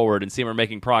moving forward and seeing we're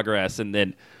making progress. And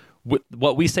then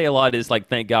what we say a lot is like,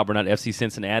 thank God we're not FC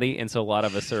Cincinnati. And so a lot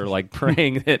of us are like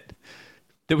praying that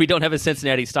we don't have a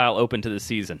Cincinnati style open to the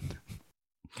season.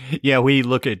 Yeah, we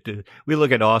look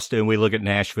at Austin, we look at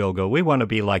Nashville, go, we want to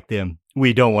be like them.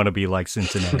 We don't want to be like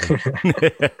Cincinnati.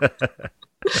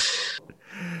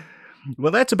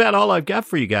 Well, that's about all I've got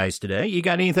for you guys today. You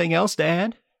got anything else to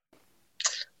add?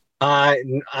 I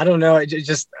don't know.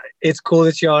 It's cool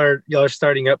that y'all are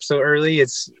starting up so early.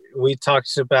 We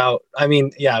talked about,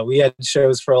 we had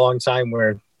shows for a long time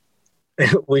where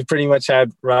we pretty much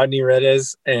had Rodney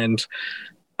Redez and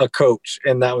a coach,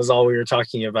 and that was all we were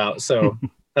talking about. So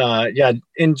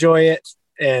enjoy it.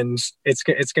 And it's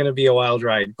going to be a wild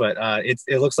ride, but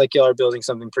it looks like y'all are building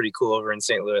something pretty cool over in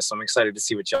St. Louis. So I'm excited to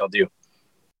see what y'all do.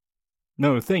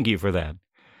 No, thank you for that.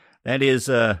 That is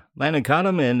Landon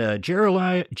Cottom and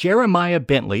Jeremiah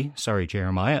Bentley,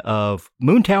 of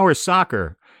Moon Tower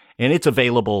Soccer. And it's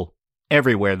available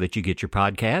everywhere that you get your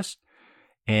podcast.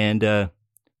 And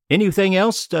anything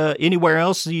else, anywhere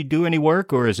else you do any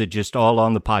work, or is it just all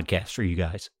on the podcast for you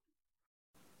guys?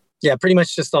 Yeah, pretty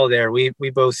much just all there. We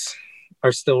both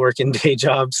are still working day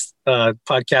jobs.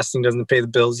 Podcasting doesn't pay the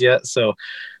bills yet. So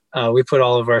we put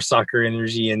all of our soccer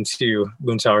energy into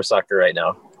Moontower Soccer right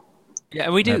now. Yeah,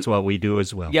 and we do. That's what we do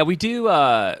as well. Yeah, we do.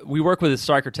 We work with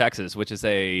Striker Texas, which is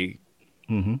a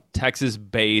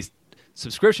Texas-based,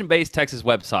 subscription-based Texas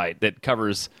website that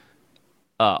covers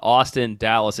Austin,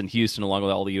 Dallas, and Houston, along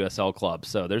with all the USL clubs.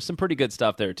 So there's some pretty good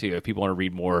stuff there, too, if people want to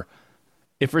read more.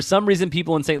 If for some reason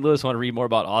people in St. Louis want to read more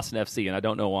about Austin FC, and I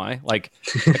don't know why, like,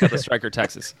 check out the Striker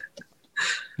Texas.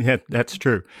 Yeah, that's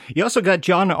true. You also got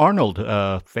John Arnold,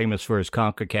 famous for his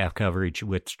CONCACAF coverage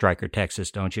with Striker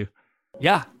Texas, don't you?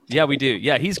 Yeah, we do.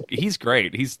 Yeah, he's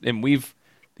great.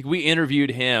 We interviewed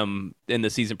him in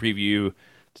the season preview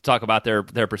to talk about their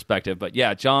perspective. But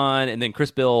yeah, John, and then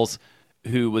Chris Bills,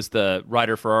 who was the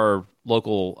writer for our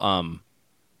local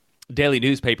daily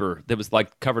newspaper that was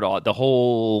like covered all the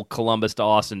whole Columbus to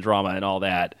Austin drama and all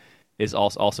that, is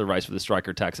also writes for the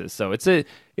Striker Texas. So it's a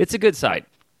good site.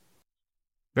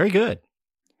 Very good.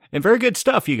 And very good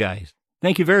stuff, you guys.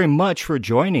 Thank you very much for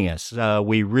joining us.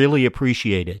 We really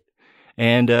appreciate it.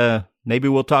 And maybe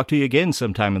we'll talk to you again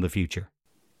sometime in the future.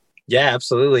 Yeah,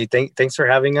 absolutely. Thanks for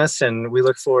having us. And we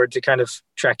look forward to kind of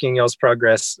tracking y'all's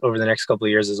progress over the next couple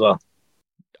of years as well.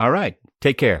 All right.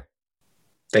 Take care.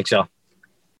 Thanks, y'all.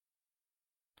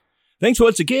 Thanks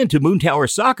once again to Moontower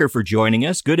Soccer for joining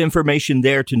us. Good information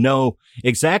there to know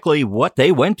exactly what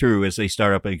they went through as they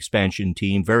start up an expansion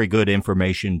team. Very good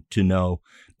information to know,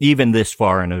 even this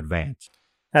far in advance.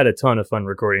 Had a ton of fun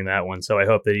recording that one, so I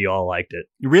hope that you all liked it.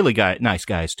 Really nice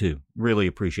guys, too. Really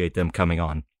appreciate them coming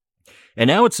on. And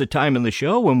now it's the time in the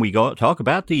show when we go talk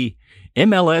about the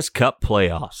MLS Cup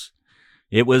playoffs.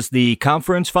 It was the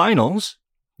conference finals.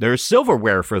 There's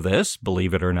silverware for this,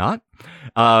 believe it or not.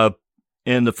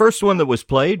 And the first one that was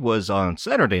played was on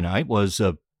Saturday night,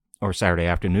 or Saturday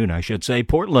afternoon, I should say.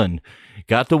 Portland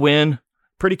got the win.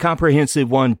 Pretty comprehensive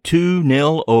one,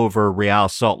 2-0 over Real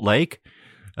Salt Lake.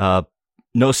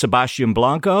 No Sebastian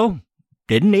Blanco.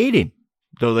 Didn't need him,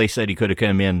 though they said he could have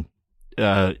come in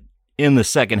the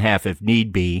second half if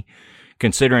need be,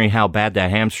 considering how bad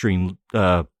that hamstring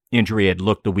injury had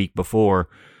looked the week before.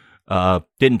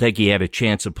 Didn't think he had a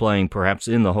chance of playing perhaps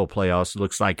in the whole playoffs.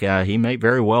 Looks like he may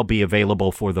very well be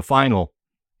available for the final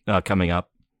coming up.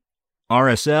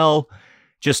 RSL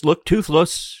just looked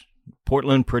toothless.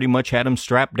 Portland pretty much had him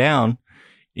strapped down.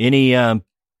 Any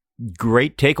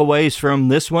great takeaways from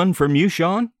this one from you,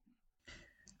 Sean?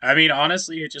 I mean,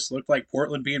 honestly, it just looked like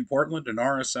Portland being Portland, and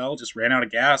RSL just ran out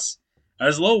of gas. I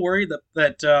was a little worried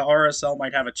that RSL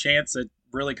might have a chance at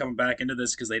really coming back into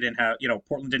this because they didn't have,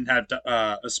 Portland didn't have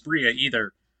Asprilla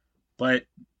either. But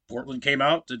Portland came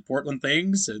out, did Portland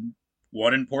things, and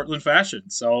won in Portland fashion.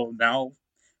 So now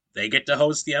they get to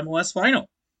host the MLS final.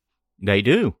 They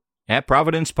do, at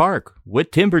Providence Park with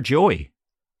Timber Joy.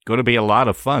 Going to be a lot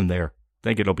of fun there. I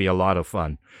think it'll be a lot of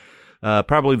fun.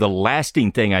 Probably the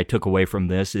lasting thing I took away from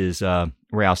this is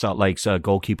Real Salt Lake's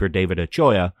goalkeeper, David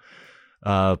Ochoa.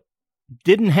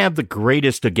 Didn't have the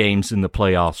greatest of games in the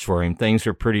playoffs for him. Things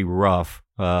are pretty rough.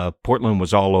 Portland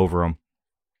was all over him.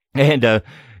 And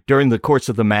during the course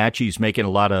of the match, he's making a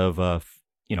lot of,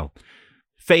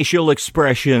 facial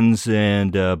expressions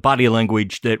and body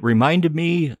language that reminded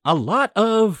me a lot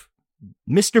of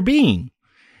Mr. Bean.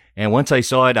 And once I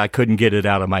saw it, I couldn't get it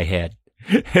out of my head.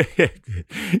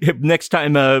 Next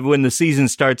time when the season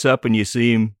starts up and you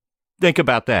see him, think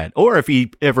about that. Or if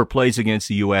he ever plays against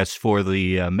the U.S. for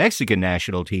the Mexican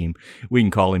national team, we can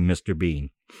call him Mr.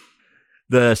 Bean.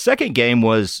 The second game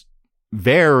was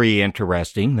very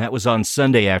interesting. That was on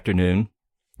Sunday afternoon.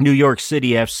 New York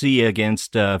City FC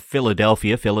against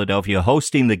Philadelphia. Philadelphia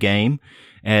hosting the game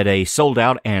at a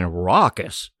sold-out and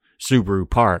raucous Subaru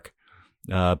Park.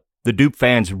 The Duke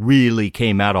fans really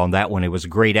came out on that one. It was a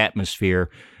great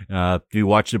atmosphere. If you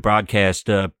watch the broadcast,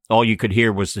 all you could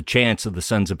hear was the chants of the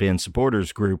Sons of Ben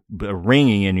supporters group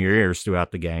ringing in your ears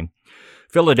throughout the game.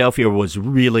 Philadelphia was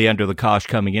really under the cosh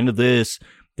coming into this.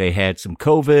 They had some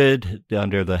COVID.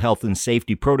 Under the health and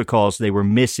safety protocols, they were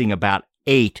missing about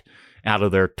 8 out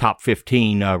of their top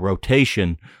 15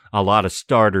 rotation. A lot of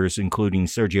starters, including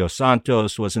Sergio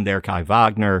Santos wasn't there, Kai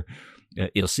Wagner,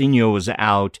 Ilsinho was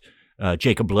out.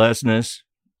 Jacob Lesnes,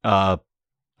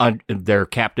 their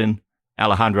captain,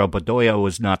 Alejandro Bedoya,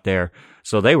 was not there.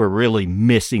 So they were really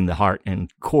missing the heart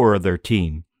and core of their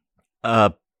team.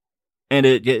 And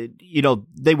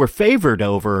they were favored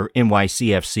over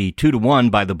NYCFC 2-1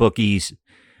 by the bookies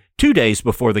 2 days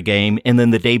before the game. And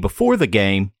then the day before the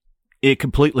game, it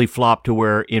completely flopped to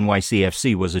where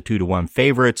NYCFC was a 2-1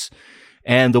 favorites.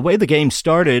 And the way the game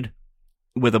started,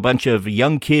 with a bunch of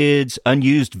young kids,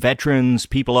 unused veterans,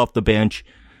 people off the bench,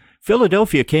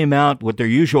 Philadelphia came out with their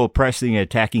usual pressing and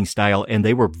attacking style, and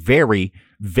they were very,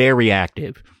 very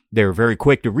active. They were very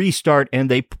quick to restart,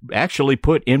 and they actually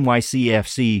put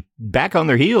NYCFC back on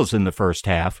their heels in the first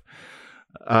half.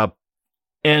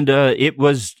 It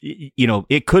was,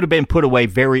 it could have been put away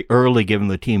very early given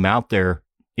the team out there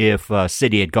if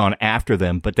City had gone after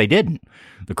them, but they didn't.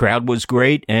 The crowd was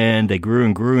great, and they grew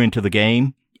and grew into the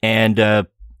game. And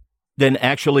then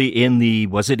actually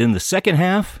was it in the second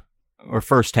half or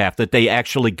first half that they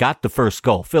actually got the first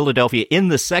goal? Philadelphia in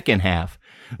the second half.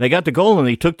 They got the goal and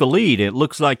they took the lead. It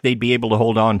looks like they'd be able to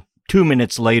hold on. 2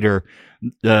 minutes later,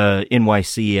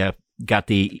 NYC got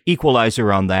the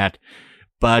equalizer on that.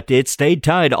 But it stayed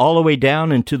tied all the way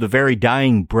down into the very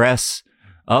dying breaths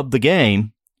of the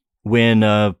game when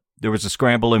there was a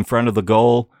scramble in front of the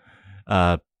goal.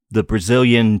 The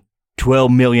Brazilian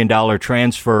 $12 million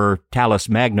transfer, Thales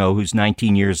Magno, who's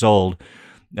 19 years old,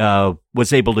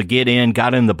 was able to get in,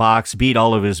 got in the box, beat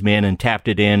all of his men, and tapped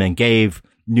it in and gave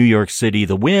New York City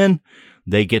the win.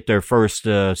 They get their first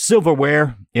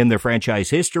silverware in their franchise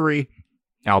history,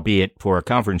 albeit for a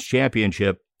conference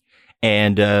championship.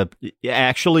 And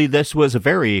actually, this was a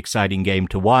very exciting game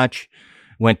to watch.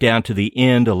 Went down to the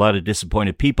end. A lot of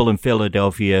disappointed people in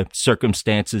Philadelphia.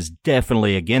 Circumstances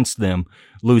definitely against them,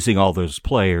 losing all those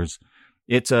players.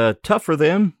 It's tough for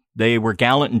them. They were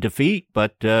gallant in defeat,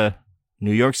 but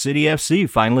New York City FC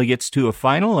finally gets to a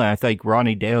final. And I think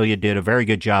Ronnie Delia did a very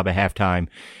good job at halftime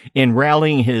in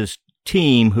rallying his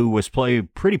team, who was playing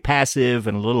pretty passive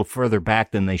and a little further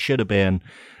back than they should have been.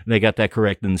 They got that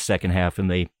correct in the second half, and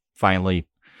they finally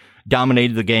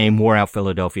dominated the game, wore out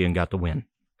Philadelphia, and got the win.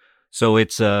 So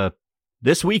it's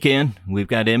this weekend, we've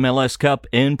got MLS Cup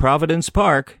in Providence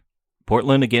Park,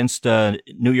 Portland against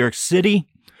New York City.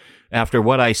 After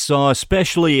what I saw,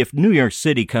 especially if New York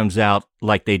City comes out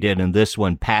like they did in this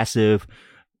one, passive,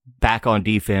 back on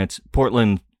defense,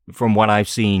 Portland, from what I've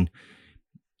seen,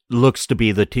 looks to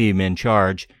be the team in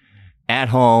charge. At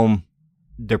home,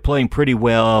 they're playing pretty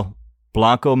well.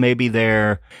 Blanco may be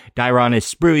there. Dairon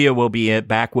Esprilla will be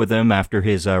back with them after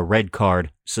his red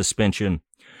card suspension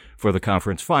for the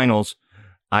conference finals.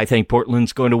 I think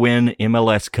Portland's going to win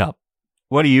MLS Cup.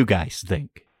 What do you guys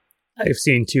think? I've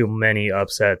seen too many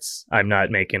upsets. I'm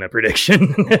not making a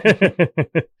prediction.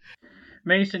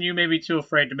 Mason, you may be too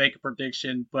afraid to make a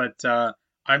prediction, but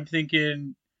I'm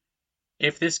thinking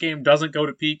if this game doesn't go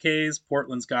to PKs,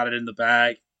 Portland's got it in the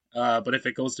bag. But if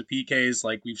it goes to PKs,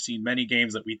 like we've seen many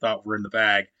games that we thought were in the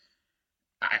bag,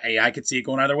 I could see it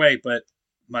going either way. But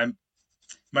my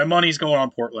money's going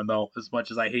on Portland, though, as much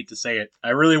as I hate to say it. I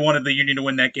really wanted the Union to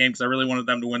win that game because I really wanted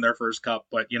them to win their first cup.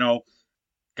 But,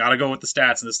 got to go with the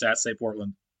stats, and the stats say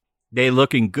Portland. They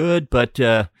looking good, but,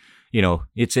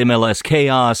 it's MLS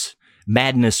chaos.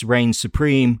 Madness reigns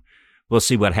supreme. We'll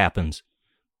see what happens.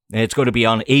 And it's going to be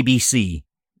on ABC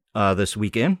this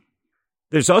weekend.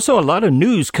 There's also a lot of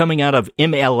news coming out of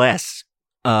MLS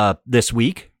this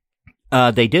week.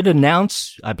 They did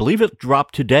announce, I believe it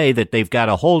dropped today, that they've got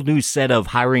a whole new set of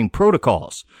hiring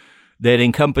protocols that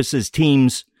encompasses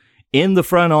teams in the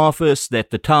front office,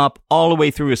 at the top, all the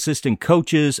way through assistant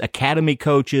coaches, academy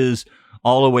coaches,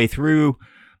 all the way through.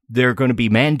 They're going to be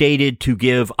mandated to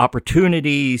give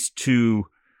opportunities to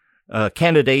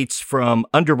candidates from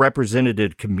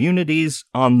underrepresented communities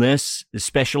on this,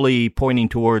 especially pointing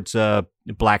towards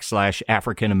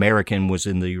Black/African American was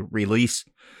in the release.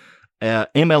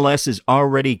 MLS has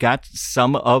already got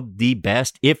some of the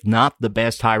best, if not the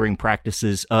best, hiring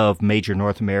practices of major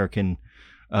North American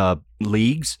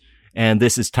leagues, and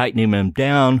this is tightening them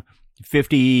down.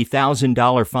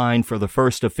 $50,000 fine for the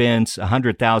first offense,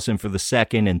 $100,000 for the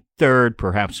second and third,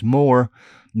 perhaps more.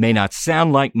 May not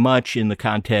sound like much in the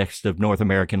context of North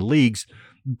American leagues,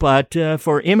 but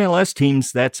for MLS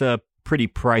teams, that's a pretty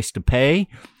price to pay,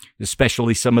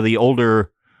 especially some of the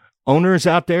older owners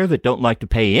out there that don't like to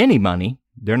pay any money.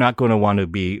 They're not going to want to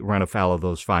be run afoul of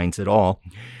those fines at all.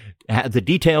 The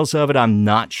details of it, I'm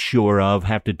not sure of.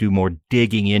 Have to do more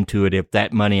digging into it if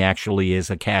that money actually is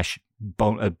a cash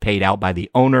paid out by the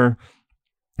owner,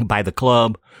 by the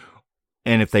club.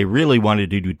 And if they really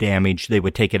wanted to do damage, they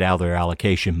would take it out of their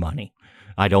allocation money.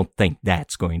 I don't think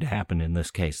that's going to happen in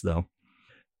this case, though.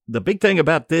 The big thing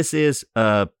about this is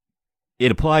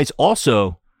it applies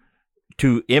also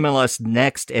to MLS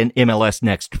Next and MLS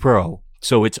Next Pro.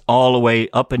 So it's all the way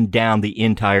up and down the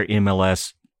entire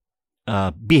MLS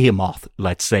behemoth,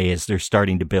 let's say, as they're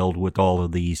starting to build with all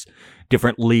of these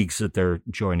different leagues that they're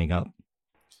joining up.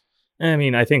 I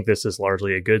mean, I think this is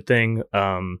largely a good thing.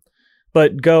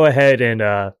 But go ahead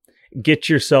and get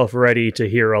yourself ready to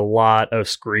hear a lot of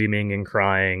screaming and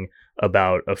crying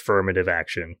about affirmative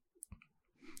action.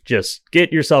 Just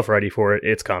get yourself ready for it.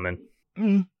 It's coming.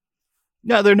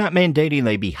 No, they're not mandating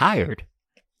they be hired.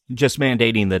 Just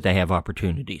mandating that they have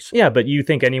opportunities. Yeah, but you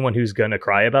think anyone who's going to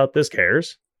cry about this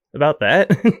cares about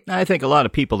that? I think a lot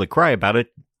of people that cry about it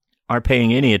aren't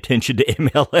paying any attention to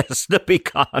MLS, to be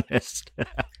honest.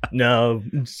 No,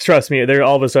 trust me.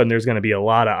 All of a sudden, there's going to be a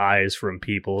lot of eyes from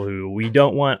people who we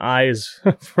don't want eyes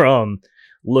from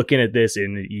looking at this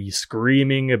and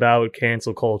screaming about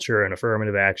cancel culture and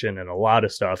affirmative action and a lot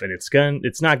of stuff. And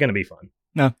it's not going to be fun.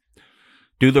 No.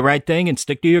 Do the right thing and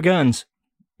stick to your guns.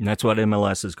 And that's what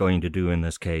MLS is going to do in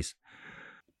this case.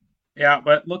 Yeah,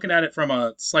 but looking at it from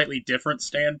a slightly different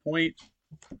standpoint,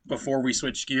 before we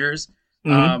switch gears,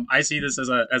 I see this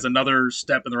as another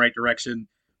step in the right direction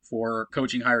for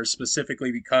coaching hires,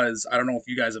 specifically because I don't know if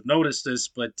you guys have noticed this,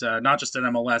 but not just in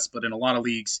MLS, but in a lot of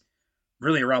leagues,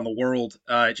 really around the world,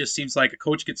 it just seems like a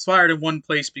coach gets fired in one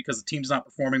place because the team's not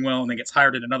performing well, and then gets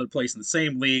hired in another place in the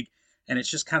same league, and it's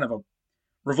just kind of a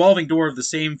revolving door of the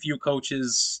same few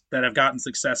coaches that have gotten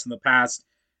success in the past,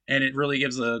 and it really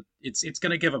gives it's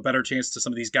going to give a better chance to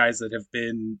some of these guys that have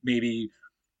been maybe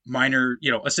minor,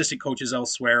 assistant coaches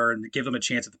elsewhere, and give them a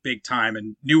chance at the big time,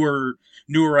 and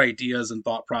newer ideas and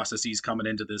thought processes coming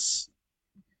into this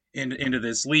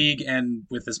league. And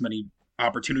with as many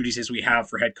opportunities as we have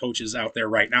for head coaches out there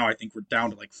right now, I think we're down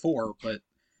to like 4, but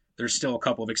there's still a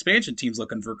couple of expansion teams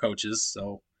looking for coaches.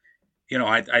 So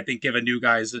I think giving new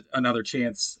guys another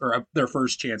chance, or their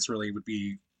first chance, really would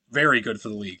be very good for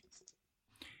the league.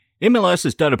 MLS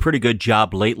has done a pretty good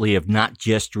job lately of not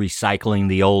just recycling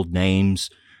the old names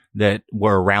that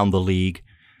were around the league.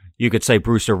 You could say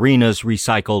Bruce Arena's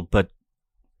recycled, but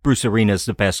Bruce Arena's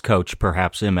the best coach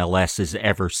perhaps MLS has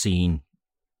ever seen,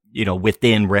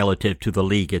 within relative to the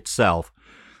league itself.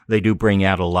 They do bring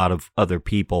out a lot of other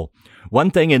people.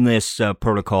 One thing in this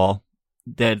protocol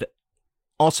that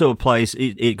also applies,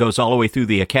 it goes all the way through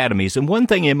the academies. And one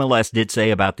thing MLS did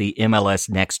say about the MLS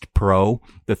Next Pro,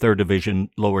 the third division,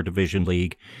 lower division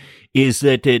league, is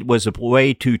that it was a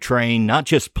way to train not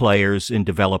just players and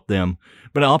develop them,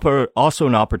 but also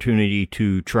an opportunity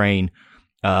to train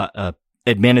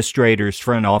administrators,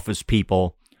 front office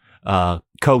people,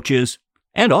 coaches,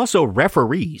 and also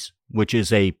referees, which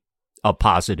is a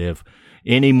positive.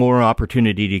 Any more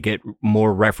opportunity to get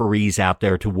more referees out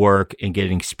there to work and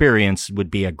get experience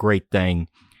would be a great thing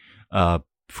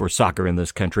for soccer in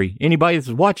this country. Anybody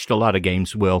that's watched a lot of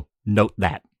games will note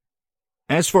that.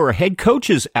 As for head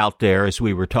coaches out there, as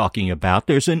we were talking about,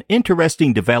 there's an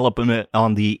interesting development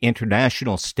on the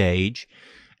international stage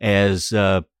as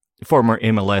former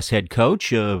MLS head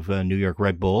coach of New York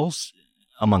Red Bulls,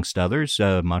 amongst others,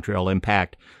 Montreal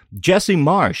Impact, Jesse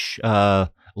Marsch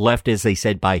left, as they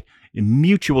said, by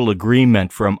mutual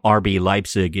agreement from RB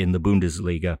Leipzig in the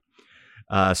Bundesliga.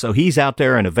 So he's out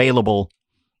there and available.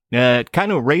 It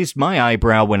kind of raised my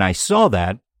eyebrow when I saw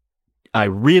that. I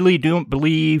really don't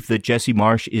believe that Jesse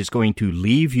Marsch is going to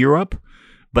leave Europe,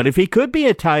 but if he could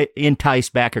be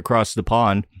enticed back across the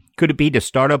pond, could it be to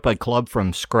start up a club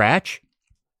from scratch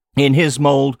in his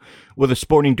mold with a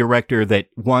sporting director that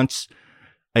wants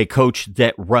a coach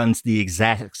that runs the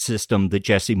exact system that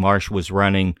Jesse Marsch was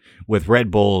running with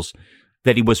Red Bulls,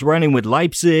 that he was running with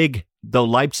Leipzig, though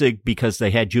Leipzig, because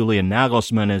they had Julian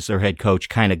Nagelsmann as their head coach,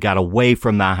 kind of got away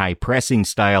from the high pressing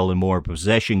style and more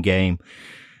possession game.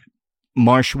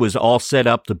 Marsch was all set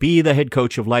up to be the head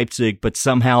coach of Leipzig, but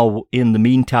somehow in the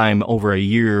meantime, over a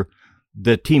year,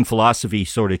 the team philosophy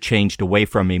sort of changed away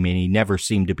from him, and he never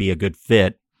seemed to be a good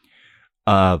fit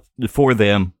for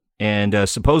them. And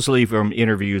supposedly from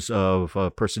interviews of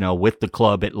personnel with the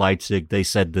club at Leipzig, they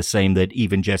said the same, that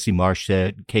even Jesse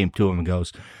Marsch came to him and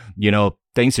goes,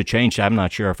 things have changed. I'm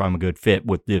not sure if I'm a good fit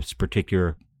with this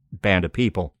particular band of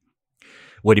people.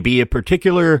 Would it be a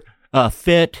particular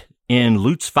fit in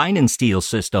Lutz Pfannenstiel's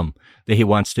system that he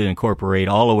wants to incorporate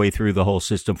all the way through the whole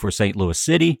system for St. Louis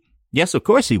City? Yes, of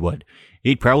course he would.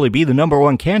 He'd probably be the number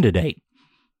one candidate.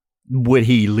 Would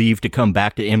he leave to come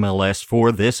back to MLS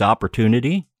for this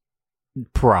opportunity?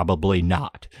 Probably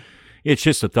not. It's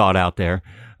just a thought out there.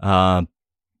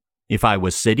 If I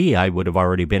was City, I would have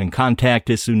already been in contact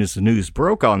as soon as the news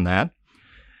broke on that.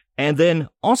 And then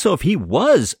also, if he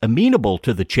was amenable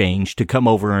to the change to come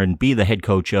over and be the head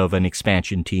coach of an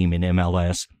expansion team in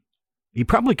MLS, he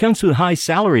probably comes with high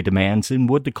salary demands, and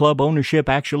would the club ownership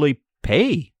actually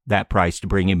pay that price to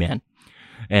bring him in?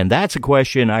 And that's a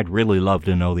question I'd really love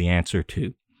to know the answer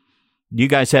to. Do you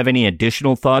guys have any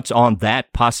additional thoughts on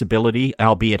that possibility,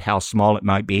 albeit how small it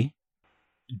might be?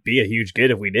 It'd be a huge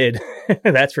get if we did.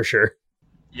 That's for sure.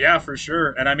 Yeah, for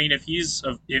sure. And I mean, if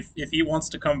he wants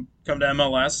to come to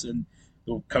MLS and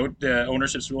the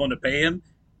ownership's willing to pay him,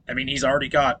 I mean, he's already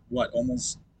got,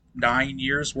 almost 9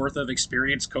 years worth of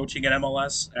experience coaching at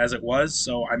MLS as it was.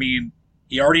 So, I mean,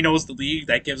 he already knows the league.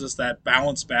 That gives us that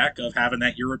balance back of having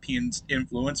that European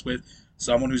influence with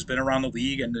someone who's been around the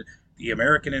league and the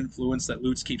American influence that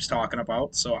Lutz keeps talking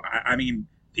about. So, I mean,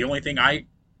 the only thing I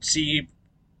see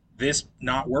this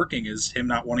not working is him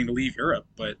not wanting to leave Europe.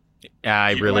 But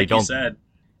I really don't. You said,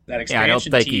 that expansion I don't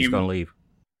think team, he's going to leave.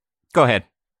 Go ahead.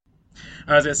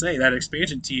 I was going to say, that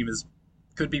expansion team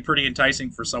could be pretty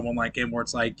enticing for someone like him, where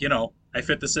it's like, I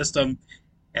fit the system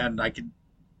and I can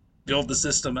build the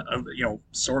system,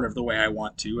 sort of the way I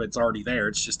want to. It's already there.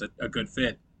 It's just a good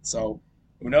fit. So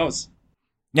who knows?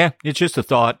 Yeah, it's just a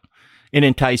thought, an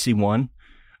enticing one.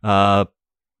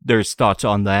 There's thoughts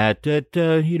on that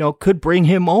could bring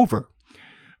him over.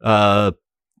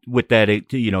 With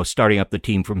that, starting up the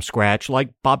team from scratch,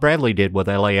 like Bob Bradley did with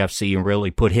LAFC and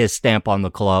really put his stamp on the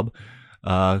club.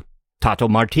 Tato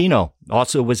Martino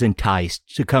also was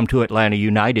enticed to come to Atlanta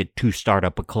United to start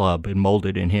up a club and mold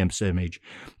it in his image.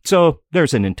 So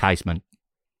there's an enticement.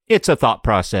 It's a thought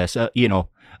process, a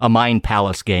mind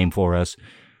palace game for us.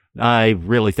 I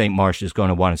really think Marsch is going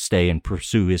to want to stay and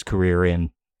pursue his career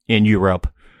in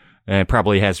Europe. And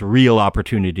probably has a real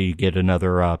opportunity to get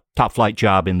another top-flight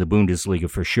job in the Bundesliga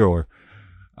for sure,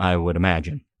 I would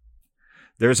imagine.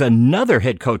 There's another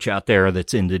head coach out there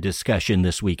that's in the discussion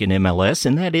this week in MLS,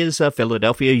 and that is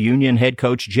Philadelphia Union head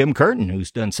coach Jim Curtin,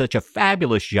 who's done such a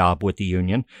fabulous job with the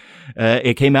Union.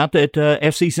 It came out that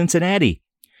FC Cincinnati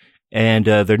and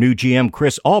their new GM,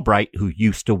 Chris Albright, who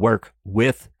used to work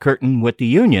with Curtin with the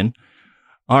Union,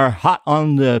 are hot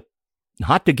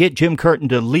to get Jim Curtin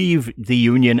to leave the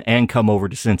Union and come over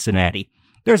to Cincinnati.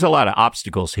 There's a lot of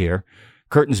obstacles here.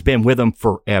 Curtin's been with them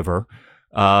forever,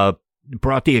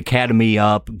 brought the academy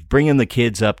up, bringing the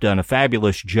kids up, done a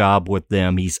fabulous job with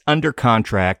them. He's under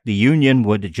contract. The Union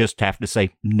would just have to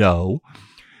say no.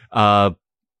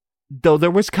 Though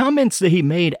there was comments that he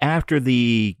made after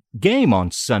the game on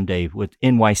Sunday with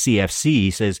NYCFC.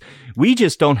 He says, we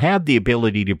just don't have the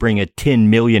ability to bring a $10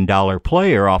 million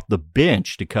player off the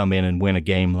bench to come in and win a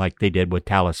game like they did with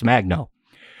Talles Magno.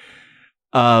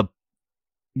 No,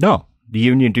 the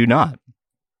Union do not.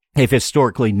 They've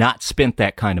historically not spent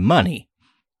that kind of money.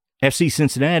 FC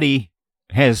Cincinnati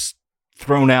has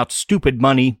thrown out stupid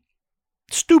money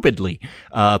stupidly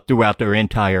throughout their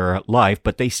entire life,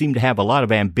 but they seem to have a lot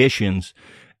of ambitions.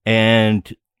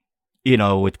 And,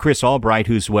 with Chris Albright,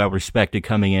 who's well-respected,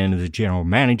 coming in as a general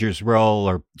manager's role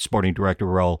or sporting director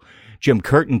role, Jim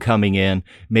Curtin coming in,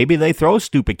 maybe they throw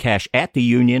stupid cash at the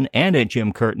Union and at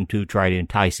Jim Curtin to try to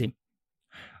entice him.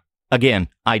 Again,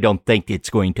 I don't think it's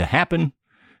going to happen,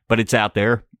 but it's out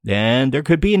there, and there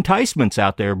could be enticements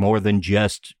out there more than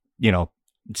just,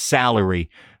 salary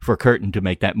for Curtin to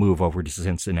make that move over to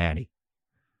Cincinnati.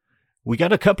 We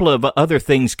got a couple of other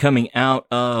things coming out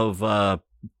of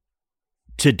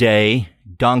today.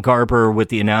 Don Garber with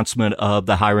the announcement of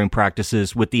the hiring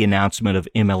practices, with the announcement of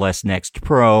MLS Next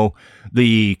Pro,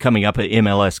 the coming up at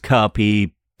MLS Cup.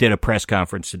 He did a press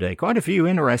conference today. Quite a few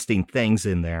interesting things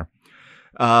in there.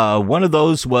 One of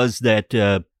those was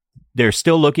that they're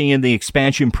still looking in the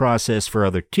expansion process for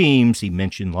other teams. He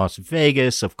mentioned Las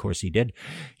Vegas. Of course he did.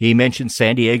 He mentioned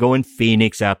San Diego and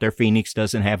Phoenix out there. Phoenix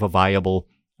doesn't have a viable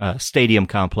stadium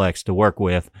complex to work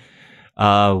with.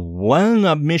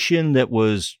 One mission that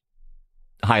was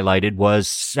highlighted was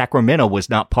Sacramento was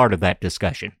not part of that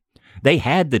discussion. They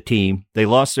had the team. They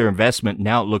lost their investment.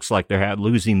 Now it looks like they're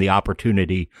losing the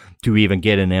opportunity to even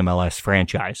get an MLS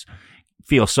franchise.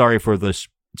 Feel sorry for the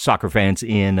soccer fans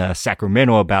in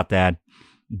Sacramento about that.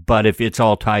 But if it's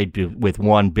all tied with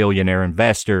one billionaire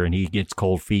investor and he gets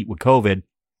cold feet with COVID,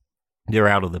 they're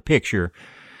out of the picture.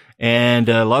 And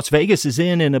Las Vegas is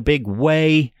in a big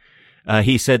way.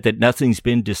 He said that nothing's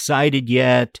been decided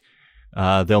yet.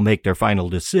 They'll make their final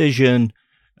decision.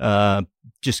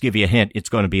 Just give you a hint, it's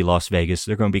going to be Las Vegas.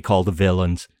 They're going to be called the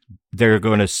Villains. They're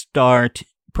going to start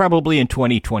probably in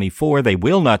 2024. They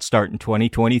will not start in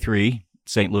 2023.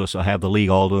 St. Louis will have the league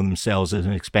all to themselves as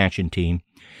an expansion team.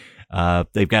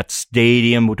 They've got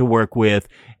stadium to work with,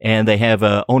 and they have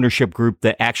an ownership group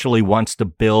that actually wants to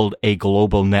build a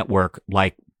global network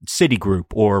like Citigroup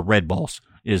or Red Bulls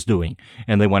is doing,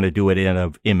 and they want to do it in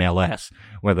a MLS.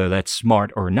 Whether that's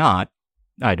smart or not,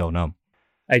 I don't know.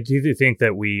 I do think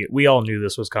that we all knew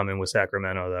this was coming with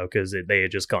Sacramento, though, because they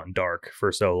had just gone dark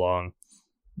for so long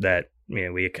that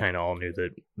we kind of all knew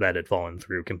that had fallen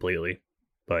through completely.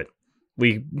 But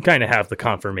we kind of have the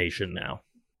confirmation now.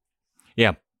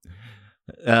 Yeah.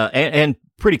 And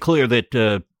pretty clear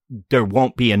that there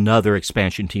won't be another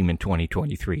expansion team in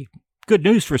 2023. Good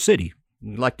news for City.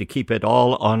 We'd like to keep it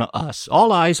all on us.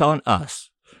 All eyes on us.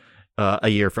 a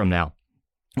year from now.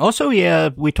 Also, yeah,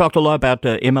 we talked a lot about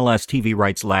MLS TV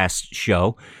rights last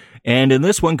show, and in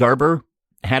this one, Garber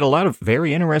had a lot of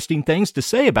very interesting things to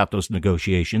say about those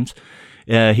negotiations.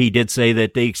 He did say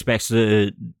that they expect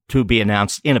to be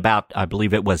announced in about, I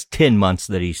believe it was 10 months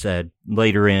that he said,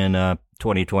 later in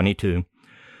 2022.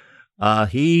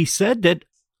 He said that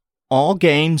all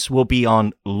games will be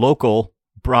on local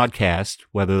broadcast,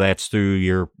 whether that's through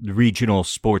your regional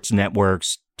sports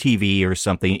networks, TV or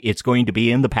something. It's going to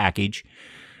be in the package,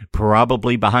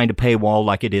 probably behind a paywall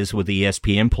like it is with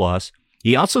ESPN+.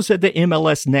 He also said that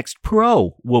MLS Next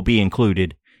Pro will be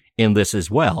included in this as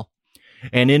well.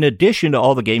 And in addition to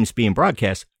all the games being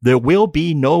broadcast, there will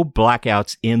be no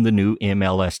blackouts in the new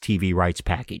MLS TV rights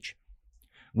package,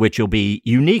 which will be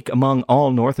unique among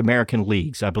all North American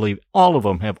leagues. I believe all of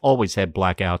them have always had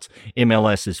blackouts.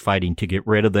 MLS is fighting to get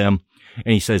rid of them,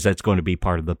 and he says that's going to be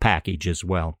part of the package as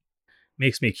well.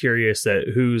 Makes me curious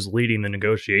that who's leading the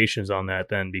negotiations on that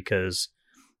then, because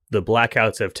the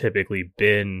blackouts have typically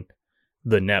been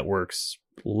the network's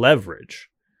leverage.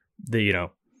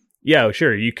 Yeah,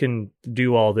 sure, you can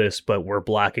do all this, but we're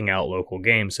blacking out local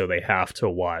games, so they have to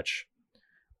watch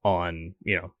on,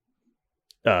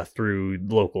 through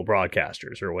local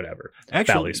broadcasters or whatever.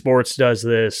 Actually, Bally Sports does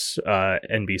this.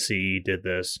 NBC did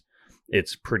this.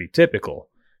 It's pretty typical.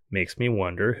 Makes me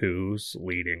wonder who's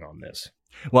leading on this.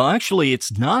 Well, actually,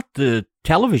 it's not the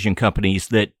television companies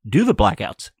that do the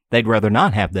blackouts. They'd rather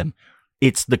not have them.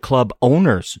 It's the club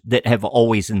owners that have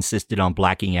always insisted on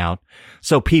blacking out.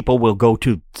 So people will go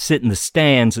to sit in the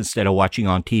stands instead of watching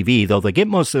on TV, though they get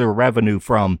most of their revenue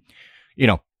from,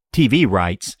 TV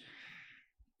rights.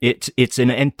 It's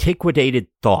an antiquated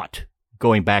thought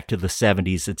going back to the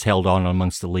 70s that's held on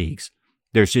amongst the leagues.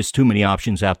 There's just too many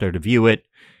options out there to view it.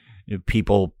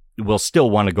 People will still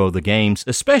want to go to the games,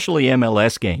 especially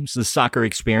MLS games. The soccer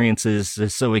experience is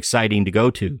so exciting to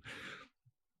go to.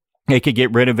 They could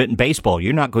get rid of it in baseball.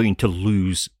 You're not going to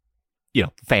lose,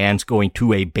 fans going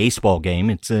to a baseball game.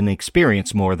 It's an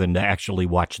experience more than to actually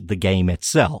watch the game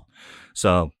itself.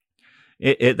 So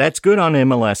that's good on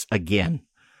MLS again.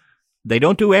 They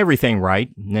don't do everything right,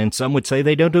 and some would say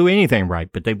they don't do anything right,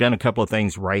 but they've done a couple of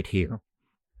things right here.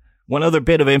 One other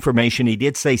bit of information, he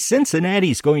did say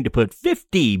Cincinnati's going to put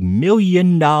 $50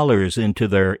 million into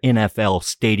their NFL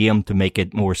stadium to make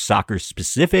it more soccer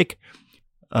specific.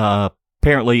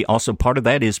 Apparently, also part of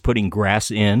that is putting grass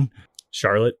in.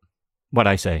 Charlotte?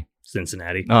 What'd I say?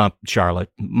 Cincinnati. Charlotte.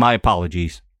 My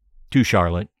apologies to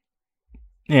Charlotte.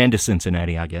 And to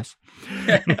Cincinnati, I guess.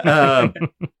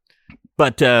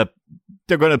 But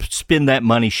they're going to spend that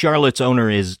money. Charlotte's owner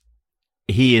is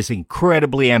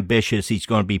incredibly ambitious. He's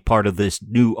going to be part of this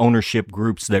new ownership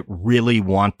groups that really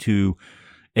want to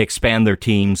expand their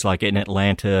teams, like in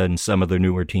Atlanta and some of the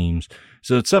newer teams.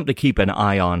 So it's something to keep an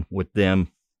eye on with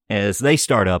them as they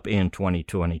start up in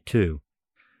 2022.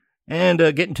 And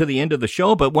getting to the end of the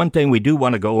show, but one thing we do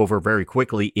want to go over very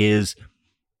quickly is,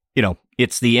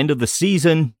 it's the end of the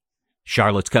season.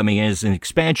 Charlotte's coming in as an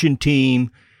expansion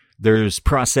team. There's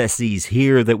processes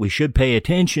here that we should pay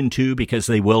attention to because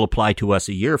they will apply to us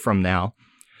a year from now.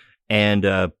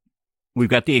 And we've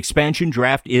got the expansion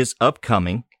draft is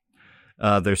upcoming.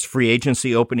 There's free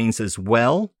agency openings as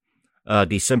well.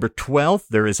 December 12th,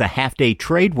 there is a half-day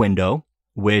trade window,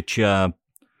 which, talking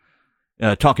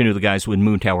to the guys with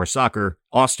Moon Tower Soccer,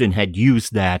 Austin had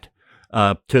used that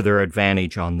to their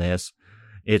advantage on this.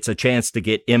 It's a chance to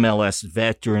get MLS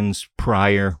veterans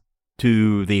prior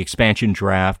to the expansion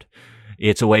draft.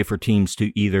 It's a way for teams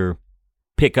to either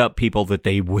pick up people that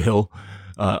they will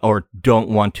or don't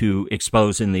want to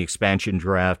expose in the expansion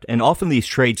draft. And often these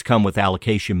trades come with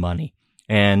allocation money.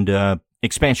 And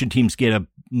expansion teams get a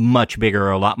much bigger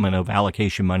allotment of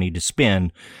allocation money to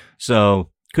spend.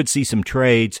 So could see some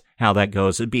trades, how that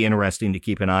goes. It'd be interesting to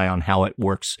keep an eye on how it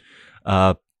works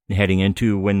heading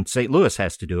into when St. Louis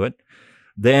has to do it.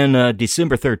 Then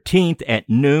December 13th at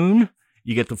noon,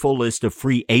 you get the full list of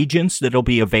free agents that'll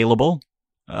be available.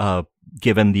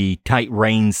 Given the tight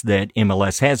reins that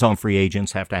MLS has on free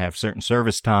agents, have to have certain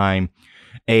service time,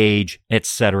 age,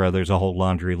 etc. There's a whole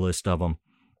laundry list of them.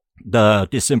 The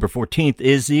December 14th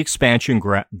is the expansion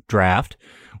draft,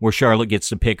 where Charlotte gets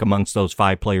to pick amongst those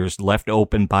 5 players left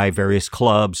open by various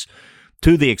clubs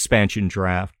to the expansion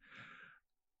draft.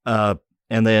 And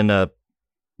then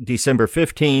December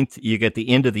 15th, you get the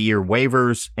end of the year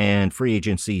waivers, and free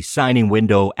agency signing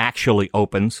window actually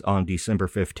opens on December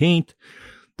 15th.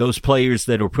 Those players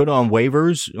that are put on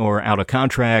waivers or out of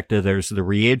contract, there's the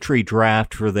reentry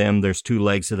draft for them. There's 2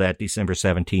 legs of that, December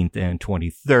 17th and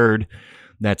 23rd.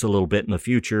 That's a little bit in the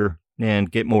future.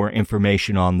 and get more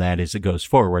information on that as it goes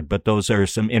forward. But those are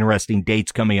some interesting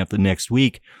dates coming up the next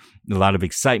week. A lot of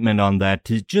excitement on that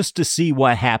just to see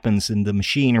what happens in the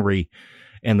machinery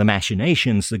and the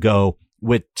machinations that go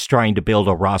with trying to build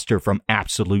a roster from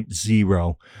absolute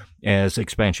zero, as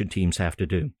expansion teams have to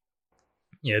do.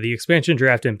 Yeah, the expansion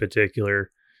draft in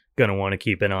particular, going to want to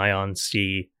keep an eye on,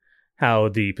 see how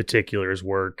the particulars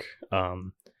work,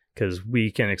 because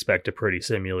we can expect a pretty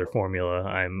similar formula,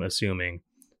 I'm assuming,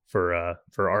 for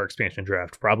our expansion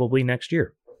draft probably next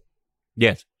year.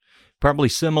 Yes, probably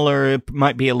similar. It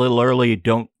might be a little early.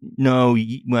 Don't know.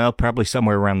 Well, probably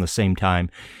somewhere around the same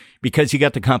time, because you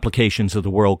got the complications of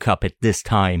the World Cup at this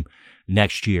time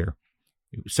next year.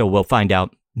 So we'll find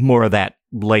out more of that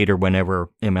later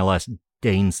whenever MLS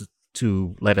deigns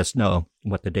to let us know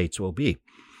what the dates will be.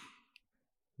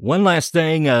 One last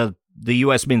thing, the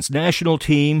U.S. men's national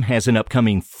team has an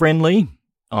upcoming friendly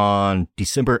on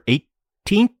December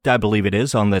 18th, I believe it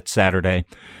is, on that Saturday,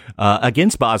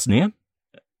 against Bosnia.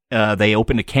 They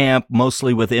opened a camp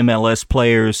mostly with MLS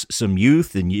players, some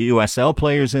youth and USL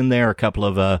players in there, a couple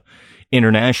of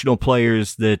international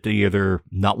players that are either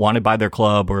not wanted by their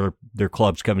club or their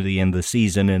club's coming to the end of the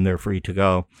season and they're free to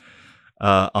go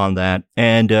on that.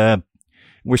 And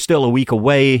we're still a week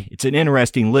away. It's an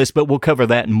interesting list, but we'll cover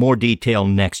that in more detail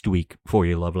next week for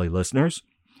you, lovely listeners.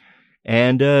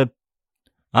 And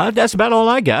that's about all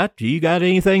I got. Do you got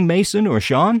anything, Mason or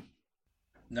Sean?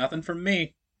 Nothing from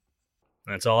me.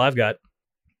 That's all I've got.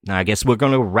 I guess we're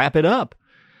going to wrap it up.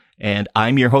 And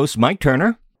I'm your host, Mike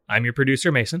Turner. I'm your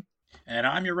producer, Mason. And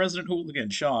I'm your resident hooligan,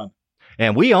 Sean.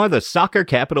 And we are the Soccer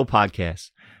Capital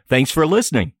Podcast. Thanks for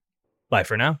listening. Bye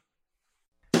for now.